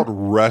 7-Year It's War? called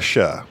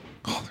Russia.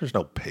 Oh, there's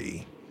no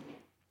P.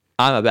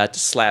 I'm about to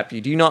slap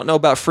you. Do you not know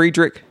about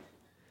Friedrich?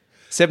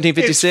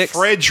 1756? It's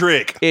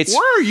Frederick. It's-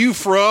 Where are you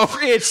from?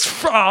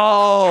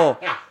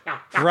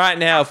 Right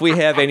now, if we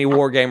have any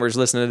war gamers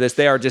listening to this,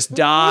 they are just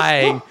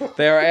dying.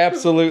 They are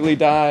absolutely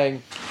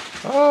dying.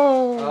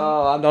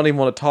 Oh, I don't even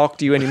want to talk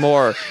to you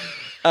anymore.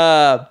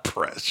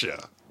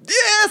 Prussia.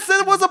 Yes,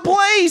 it was a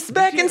place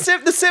back in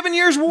the 7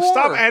 Years' War.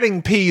 Stop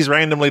adding P's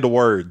randomly to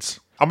words.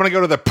 I'm going to go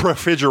to the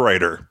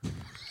refrigerator.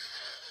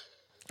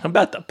 I'm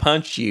about to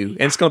punch you,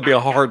 and it's going to be a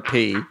hard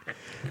P.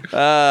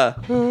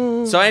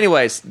 So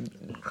anyways,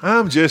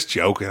 I'm just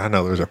joking. I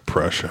know there's a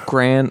Prussia.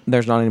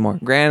 there's not anymore.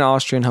 Grand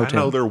Austrian I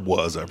Hotel. know there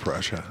was a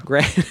Prussia.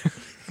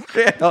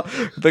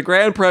 The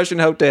Grand Prussian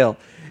Hotel.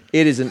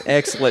 It is an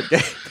excellent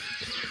game.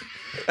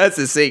 That's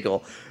a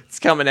sequel. It's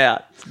coming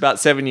out. It's about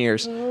 7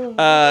 years.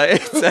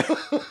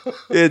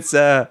 It's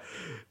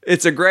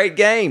a great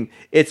game.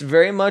 It's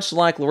very much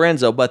like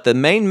Lorenzo, but the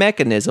main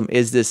mechanism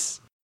is this.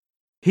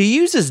 He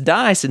uses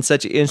dice in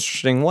such an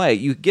interesting way.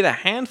 You get a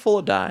handful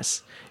of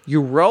dice,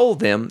 you roll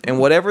them, and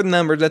whatever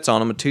number that's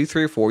on them, a 2,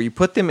 3, or 4, you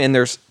put them in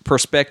their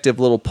respective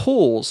little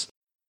pools.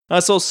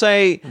 So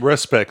say,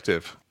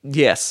 Respective.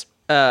 yes,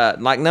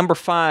 like number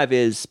 5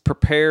 is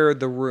prepare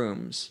the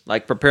rooms.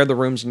 Like prepare the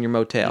rooms in your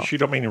motel. You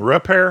don't mean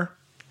repair?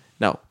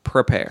 No,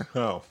 prepare.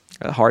 Oh.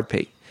 A hard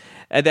P.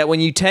 And that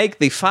when you take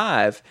the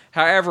 5,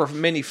 however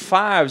many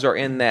 5s are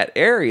in that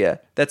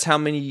area, that's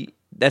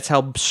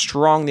how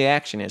strong the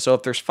action is. So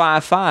if there's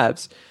 5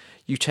 5s,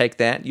 you take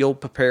that, you'll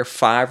prepare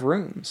 5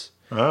 rooms.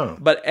 Oh.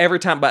 But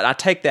I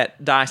take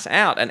that dice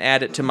out and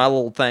add it to my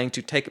little thing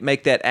to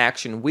make that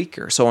action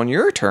weaker. So on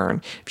your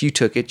turn, if you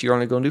took it, you're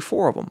only going to do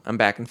 4 of them, and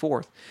back and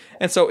forth.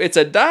 And so it's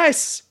a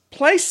dice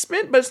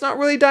placement, but it's not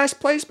really dice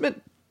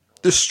placement.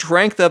 The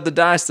strength of the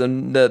dice, the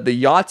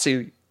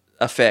Yahtzee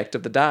effect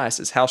of the dice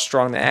is how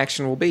strong the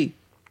action will be.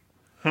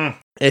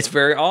 It's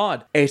very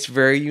odd. It's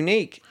very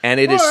unique, and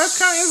it is that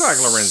kind of like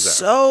Lorenzo.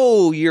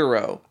 So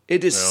Euro.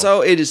 It is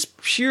It is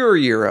pure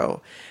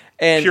Euro,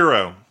 and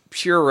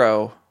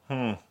Puro.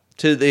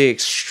 to the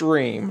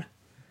extreme.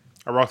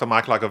 I rock the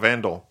mic like a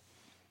vandal.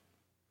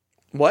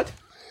 What?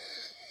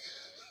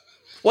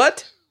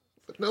 What?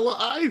 Vanilla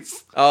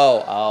Ice.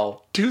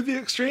 Oh. To the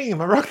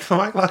extreme. I rock the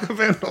mic like a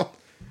vandal.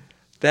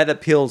 That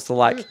appeals to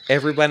like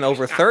everyone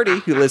over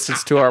 30 who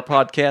listens to our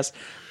podcast.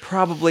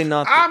 Probably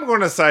not. I'm going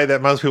to say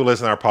that most people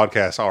listening to our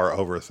podcast are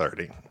over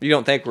 30. You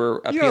don't think we're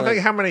appealing? You don't think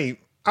how many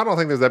I don't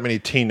think there's that many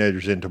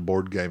teenagers into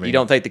board gaming. You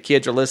don't think the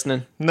kids are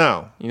listening?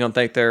 No. You don't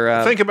think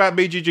they're... Think about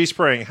BGG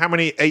Spring. How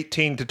many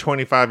 18 to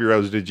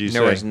 25-year-olds did you say?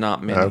 There was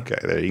not many. Okay,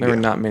 there you go. There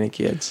were not many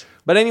kids.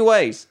 But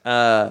anyways,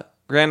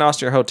 Grand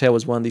Austrian Hotel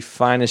was one of the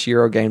finest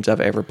Euro games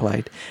I've ever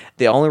played.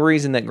 The only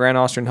reason that Grand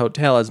Austrian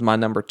Hotel is my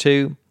number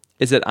 2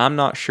 is that I'm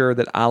not sure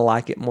that I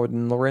like it more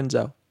than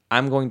Lorenzo.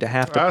 I'm going to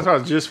have to... That's what I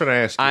was just going to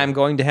ask you. I'm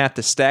going to have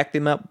to stack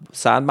them up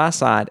side by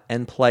side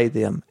and play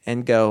them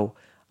and go,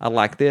 I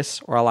like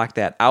this or I like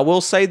that. I will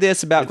say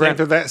this about Think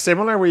they're that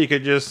similar where you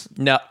could just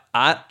No,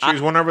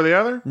 choose one over the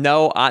other?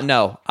 No,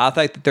 I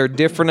think that they're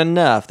different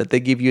enough that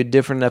they give you a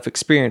different enough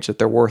experience that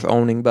they're worth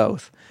owning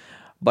both.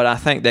 But I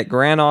think that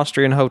Grand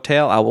Austrian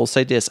Hotel, I will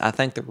say this, I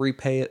think the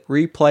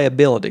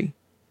replayability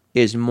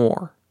is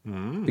more.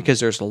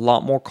 Because there's a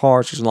lot more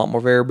cards, there's a lot more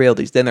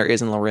variabilities than there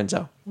is in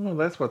Lorenzo. Well,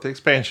 that's what the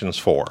expansion's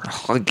for.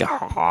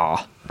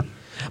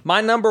 My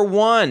number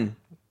 1,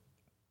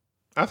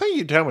 I think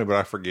you tell me, but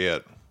I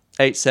forget.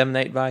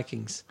 878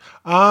 Vikings.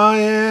 Oh,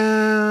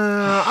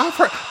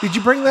 yeah. Did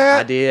you bring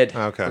that? I did.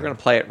 Okay. We're going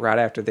to play it right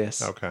after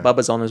this. Okay.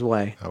 Bubba's on his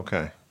way.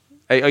 Okay.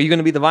 Are you going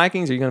to be the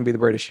Vikings or are you going to be the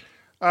British?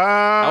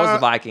 I was the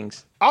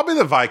Vikings. I'll be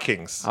the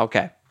Vikings.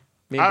 Okay.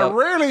 I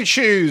rarely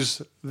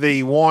choose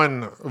the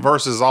one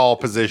versus all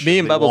position. Me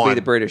and Bubba will be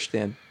the British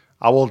then.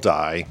 I will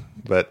die,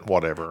 but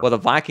whatever. Well, the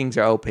Vikings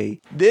are OP.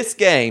 This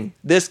game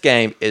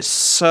is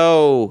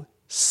so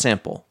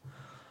simple.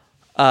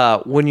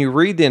 When you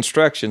read the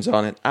instructions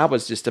on it, I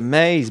was just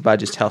amazed by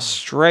just how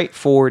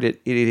straightforward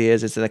it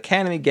is. It's an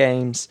Academy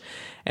Games,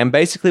 and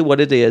basically what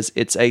it is,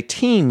 it's a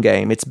team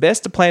game. It's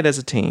best to play it as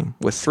a team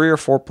with three or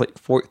four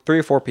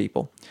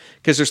people,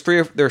 because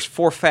there's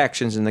 4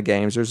 factions in the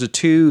games. There's the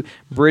 2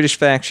 British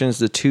factions,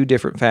 the 2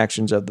 different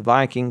factions of the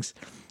Vikings,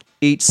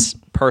 each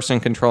person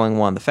controlling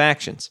one of the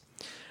factions.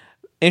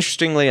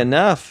 Interestingly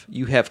enough,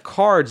 you have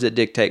cards that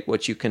dictate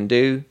what you can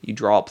do. You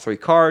draw up 3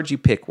 cards, you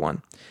pick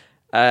one.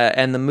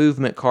 And the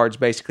movement cards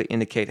basically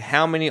indicate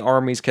how many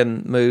armies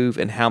can move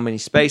and how many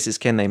spaces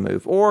can they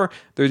move. Or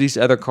there are these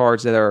other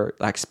cards that are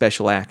like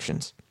special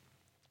actions.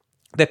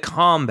 The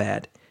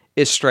combat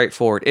is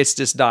straightforward. It's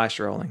just dice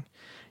rolling.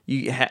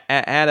 You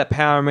add up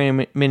how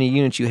many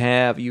units you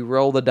have. You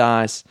roll the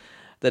dice.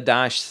 The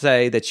dice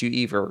say that you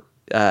either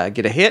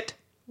get a hit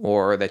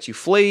or that you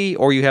flee,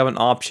 or you have an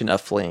option of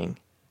fleeing,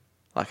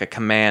 like a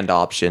command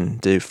option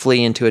to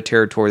flee into a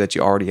territory that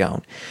you already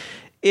own.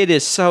 It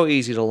is so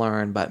easy to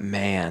learn, but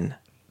man,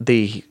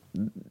 it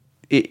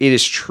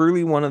is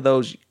truly one of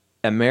those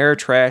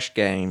Ameritrash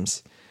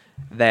games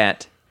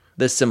that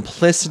the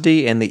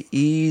simplicity and the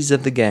ease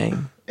of the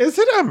game. Is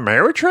it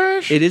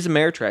Ameritrash? It is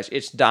Ameritrash.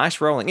 It's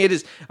dice rolling. It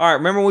is. All right,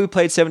 remember when we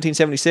played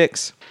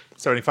 1776?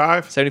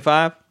 75?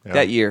 75? Yeah.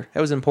 That year. That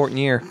was an important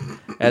year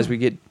as we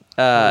get... It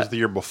was the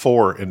year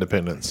before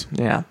independence.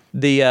 Yeah.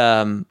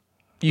 The...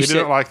 You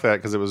didn't like that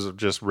because it was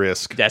just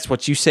risk. That's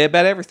what you say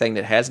about everything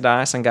that has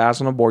dice and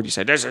guys on the board. You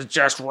say, this is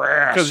just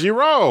risk. Because you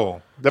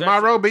roll. Did my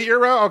roll beat your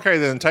roll? Okay,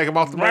 then take them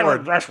off the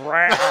board. Just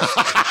risk.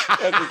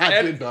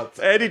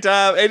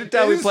 Anytime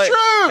we play,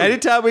 true.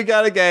 anytime we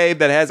got a game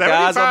that has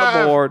guys on the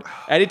 75. board,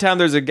 anytime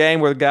there's a game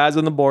where the guys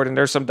on the board and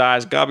there's some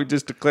dice, Gobby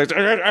just declares,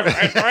 and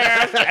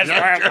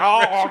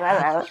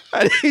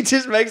he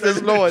just makes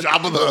this noise.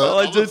 Jabba the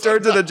Hutt. It just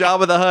turns into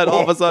Jabba the Hutt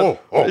all of a sudden.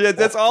 Yeah,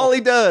 that's all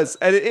he does,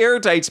 and it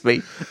irritates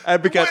me.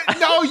 Because What?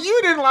 No, you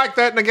didn't like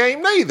that in the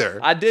game neither.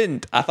 I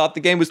didn't. I thought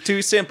the game was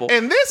too simple.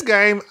 In this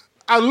game,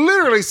 I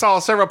literally saw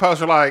several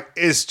posters like,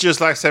 it's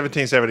just like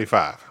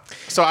 1775.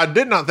 So I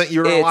did not think you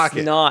were going to like it.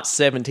 It's not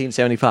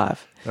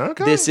 1775.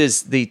 Okay. This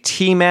is the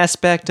team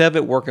aspect of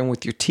it, working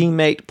with your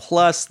teammate,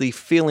 plus the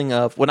feeling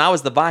of, when I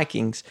was the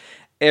Vikings,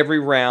 every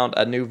round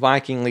a new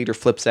Viking leader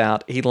flips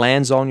out. He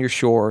lands on your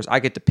shores. I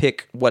get to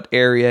pick what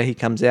area he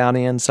comes out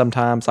in.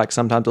 Sometimes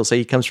they'll say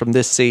he comes from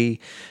this sea,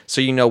 so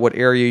you know what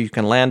area you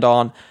can land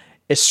on.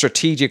 It's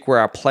strategic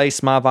where I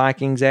place my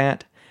Vikings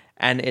at,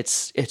 and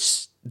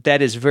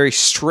that is very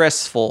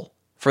stressful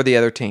for the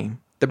other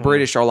team. The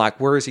British are like,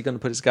 where is he going to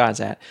put his guys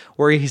at?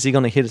 Where is he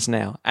going to hit us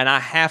now? And I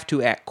have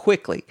to act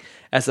quickly.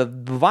 As a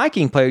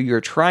Viking player,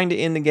 you're trying to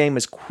end the game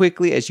as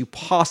quickly as you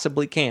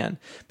possibly can,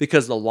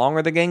 because the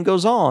longer the game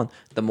goes on,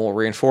 the more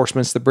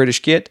reinforcements the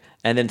British get.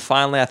 And then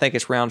finally, I think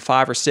it's round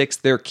 5 or 6,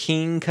 their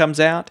king comes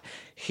out.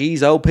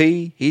 He's OP.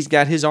 He's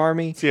got his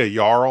army. Is he a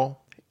Jarl?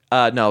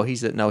 No,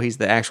 he's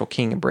the actual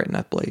king of Britain,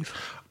 I believe.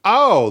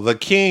 Oh, the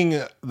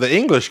king, the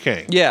English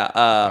king.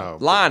 Yeah,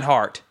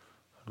 Lionheart.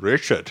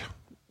 Richard.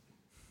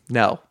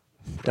 No.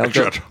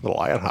 Richard the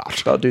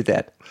Lionheart. Don't do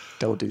that.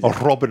 Don't do Or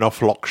that. Robin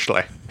of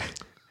Locksley.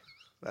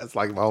 That's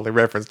like my only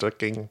reference to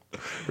King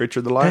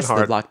Richard the That's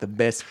Lionheart. the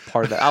best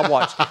part of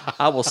that.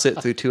 I will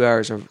sit through 2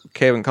 hours of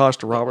Kevin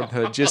Costner, Robin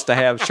Hood, just to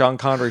have Sean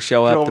Connery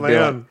show up Oh, to be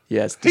like, man.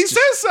 yes. He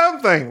says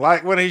something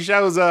like when he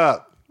shows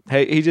up.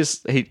 Hey,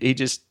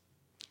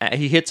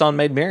 he hits on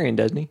Maid Marian,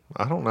 doesn't he?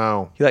 I don't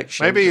know. He like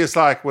shows Maybe it. it's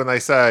like when they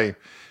say,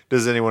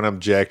 does anyone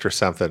object or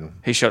something?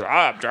 He shows,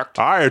 I object.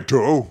 I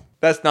do.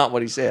 That's not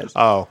what he says.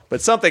 Oh.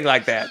 But something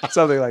like that.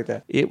 Something like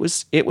that. It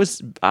was.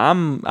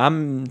 I'm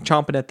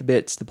chomping at the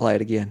bits to play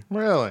it again.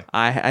 Really?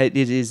 It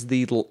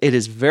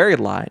is very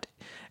light.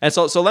 And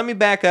so let me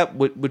back up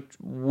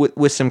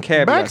with some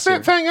caveats.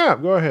 Back that thing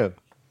up. Go ahead.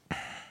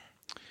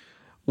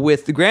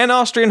 With the Grand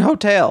Austrian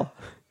Hotel,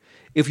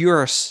 if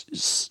you're a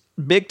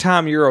big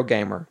time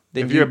Eurogamer,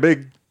 then If you're a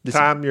big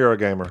time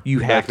Eurogamer, you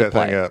have to that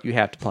play thing it. up. You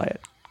have to play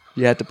it.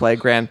 You have to play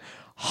Grand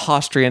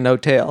Austrian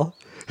Hotel.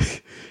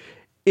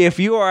 If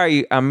you are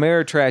a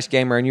Ameritrash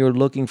gamer and you're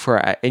looking for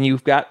and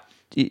you've got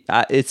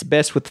it's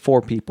best with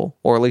 4 people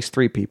or at least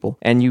 3 people,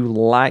 and you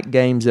like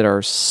games that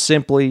are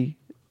simply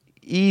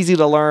easy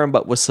to learn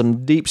but with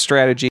some deep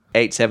strategy,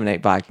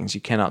 878 Vikings,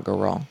 you cannot go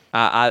wrong.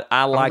 I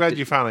I'm like glad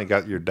you finally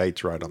got your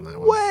dates right on that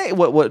one. Wait,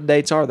 what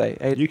dates are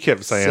they? You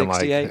kept saying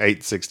like 68?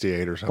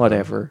 868 or something.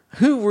 Whatever.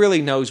 Who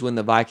really knows when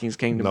the Vikings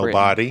came to Britain?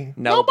 Nobody.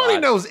 Nobody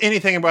knows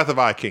anything about the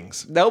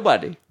Vikings.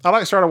 Nobody.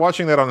 I started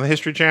watching that on the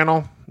History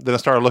Channel. Then I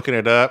started looking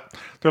it up.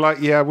 They're like,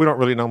 yeah, we don't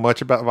really know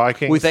much about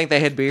Vikings. We think they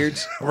had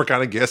beards. We're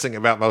kind of guessing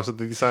about most of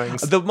these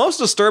things. The most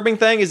disturbing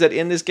thing is that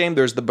in this game,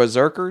 there's the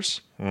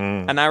Berserkers.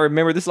 And I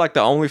remember this is like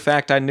the only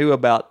fact I knew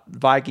about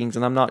Vikings,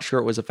 and I'm not sure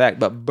it was a fact,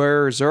 but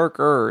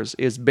Berserkers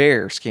is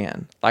bear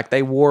skin. Like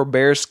they wore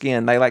bear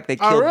skin. They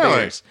killed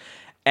bears.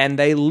 And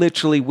they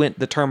literally went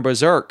the term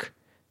berserk.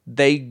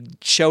 They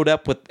showed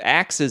up with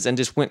axes and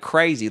just went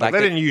crazy. Like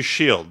they didn't use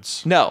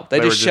shields. No, they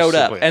just showed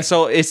up. simply- And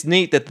so it's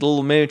neat that the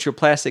little miniature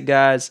plastic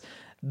guys,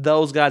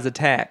 those guys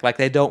attack. Like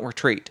they don't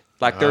retreat.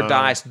 Like their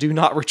dice do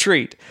not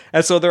retreat.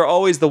 And so they're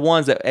always the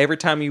ones that every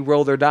time you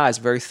roll their dice,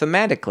 very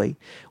thematically,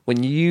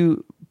 when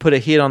you put a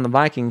hit on the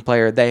Viking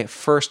player, their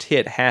first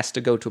hit has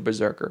to go to a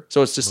berserker.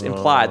 So it's just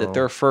implied that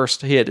their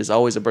first hit is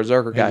always a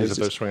berserker guy. He's who's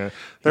up there just- swinging.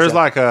 There's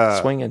like a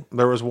swinging.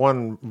 There was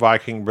one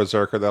Viking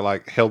berserker that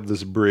like held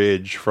this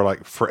bridge for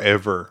like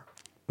forever.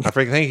 I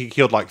think he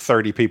killed like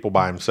 30 people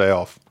by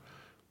himself.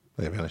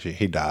 Eventually,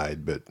 he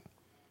died,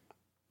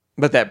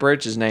 But that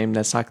bridge is named,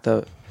 that's like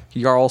the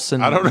Jarlson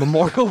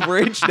Memorial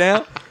Bridge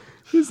now.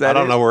 Is that I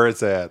don't know where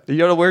it's at. You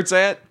don't know where it's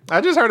at?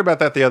 I just heard about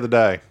that the other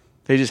day.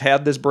 They just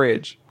had this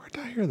bridge. Where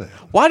did I hear that?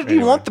 Why did he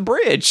want the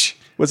bridge?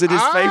 Was it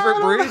his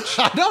favorite bridge?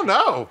 I don't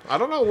know. I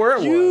don't know where it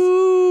was.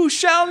 You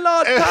shall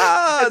not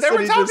pass. They were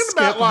And he talking just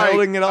about kept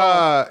holding it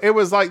off. it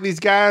was like these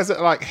guys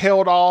that like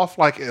held off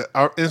like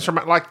an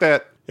instrument like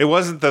that. It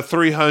wasn't the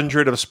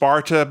 300 of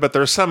Sparta, but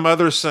there's some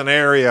other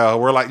scenario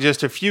where like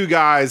just a few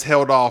guys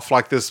held off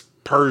like this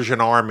Persian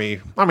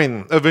army. I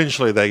mean,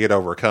 eventually they get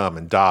overcome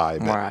and die.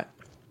 But, Right.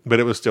 But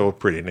it was still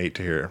pretty neat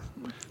to hear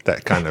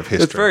that kind of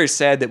history. It's very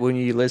sad that when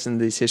you listen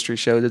to these history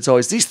shows, it's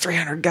always these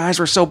 300 guys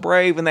were so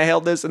brave and they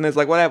held this, and it's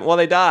like, what happened? Well,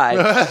 they died.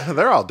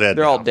 They're all dead.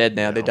 They're all dead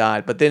now. They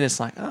died. But then it's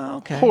like, oh,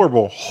 okay.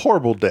 Horrible,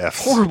 horrible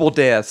deaths. Horrible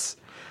deaths.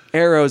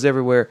 Arrows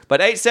everywhere. But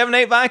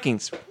 878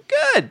 Vikings.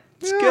 Good.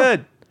 It's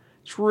good.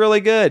 It's really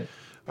good.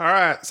 All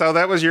right, so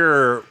that was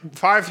your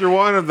 5 through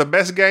 1 of the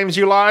best games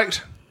you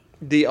liked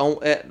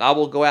I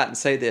will go out and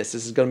say this.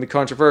 This is going to be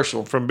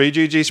controversial. from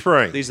BGG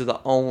Spring. These are the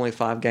only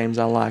 5 games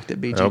I liked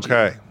at BGG.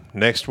 Okay,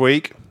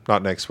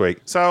 not next week.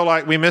 So,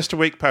 like, we missed a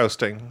week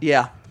posting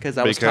Yeah, because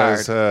I was tired.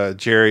 because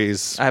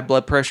Jerry's I have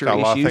blood pressure got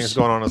a lot of things issues.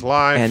 going on in his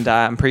life. And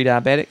I'm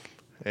pre-diabetic.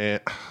 And-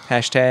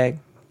 Hashtag.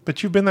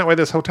 but you've been that way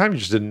this whole time. You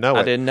just didn't know it.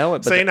 I didn't know it,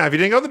 but See, now, if you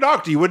didn't go to the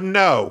doctor, you wouldn't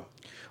know.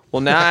 Well,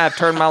 now I've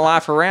turned my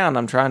life around.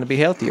 I'm trying to be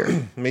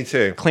healthier. Me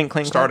too. Clink,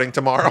 clink, Starting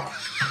tomorrow.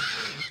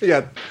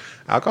 Yeah,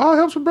 alcohol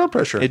helps with blood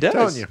pressure. It does. I'm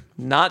telling you.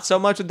 Not so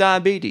much with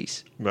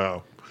diabetes.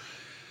 No.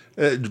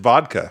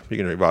 Vodka. You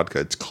can drink vodka.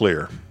 It's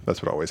clear.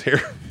 That's what I always hear.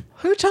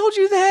 Who told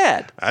you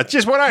that? That's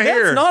just what I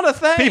hear. not a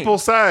thing. People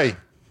say.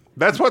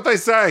 That's what they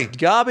say.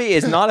 Gabi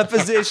is not a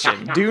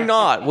physician.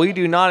 We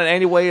do not in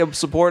any way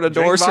support Drink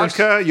endorse.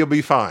 vodka, you'll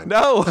be fine.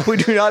 No, we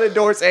do not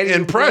endorse any.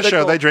 In Prussia,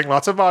 political- they drink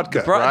lots of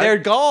vodka. Right? They're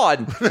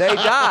gone. They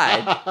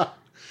died.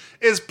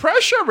 Is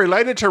Prussia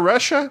related to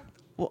Russia?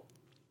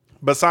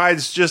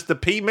 Besides just the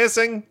P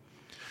missing?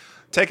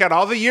 Take out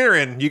all the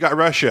urine, you got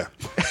Russia.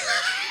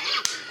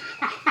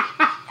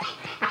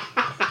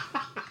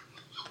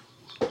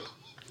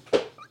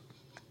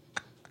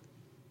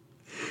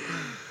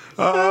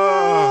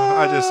 Oh,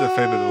 I just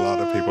offended a lot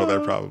of people there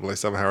probably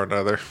somehow or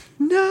another.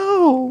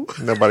 No,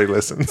 Nobody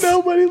listens.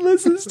 nobody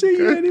listens to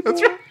you anymore.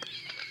 That's right.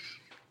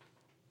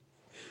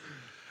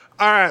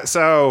 All right,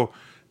 so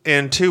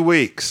in 2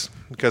 weeks,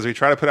 because we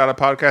try to put out a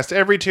podcast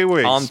every 2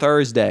 weeks. On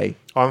Thursday.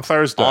 On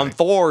Thursday. On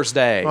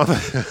Thursday.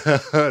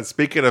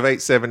 Speaking of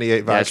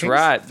 878 Vikings. That's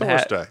right.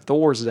 Thursday.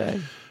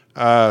 Thursday.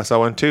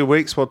 So in 2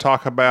 weeks, we'll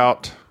talk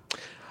about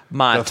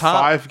My the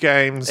top 5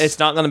 games. It's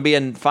not going to be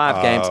in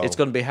 5 games. It's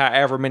going to be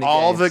however many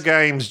all games. the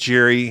games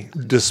Jerry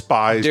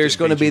despised. There's at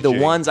going to be the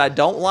BGG. ones I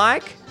don't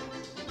like,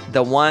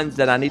 the ones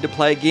that I need to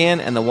play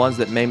again, and the ones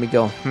that made me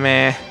go,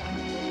 meh.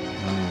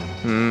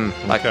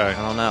 Like, Okay.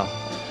 I don't know.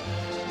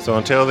 So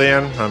until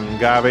then, I'm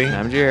Gabi.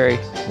 I'm Jerry.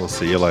 We'll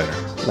see you later.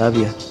 Love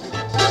you.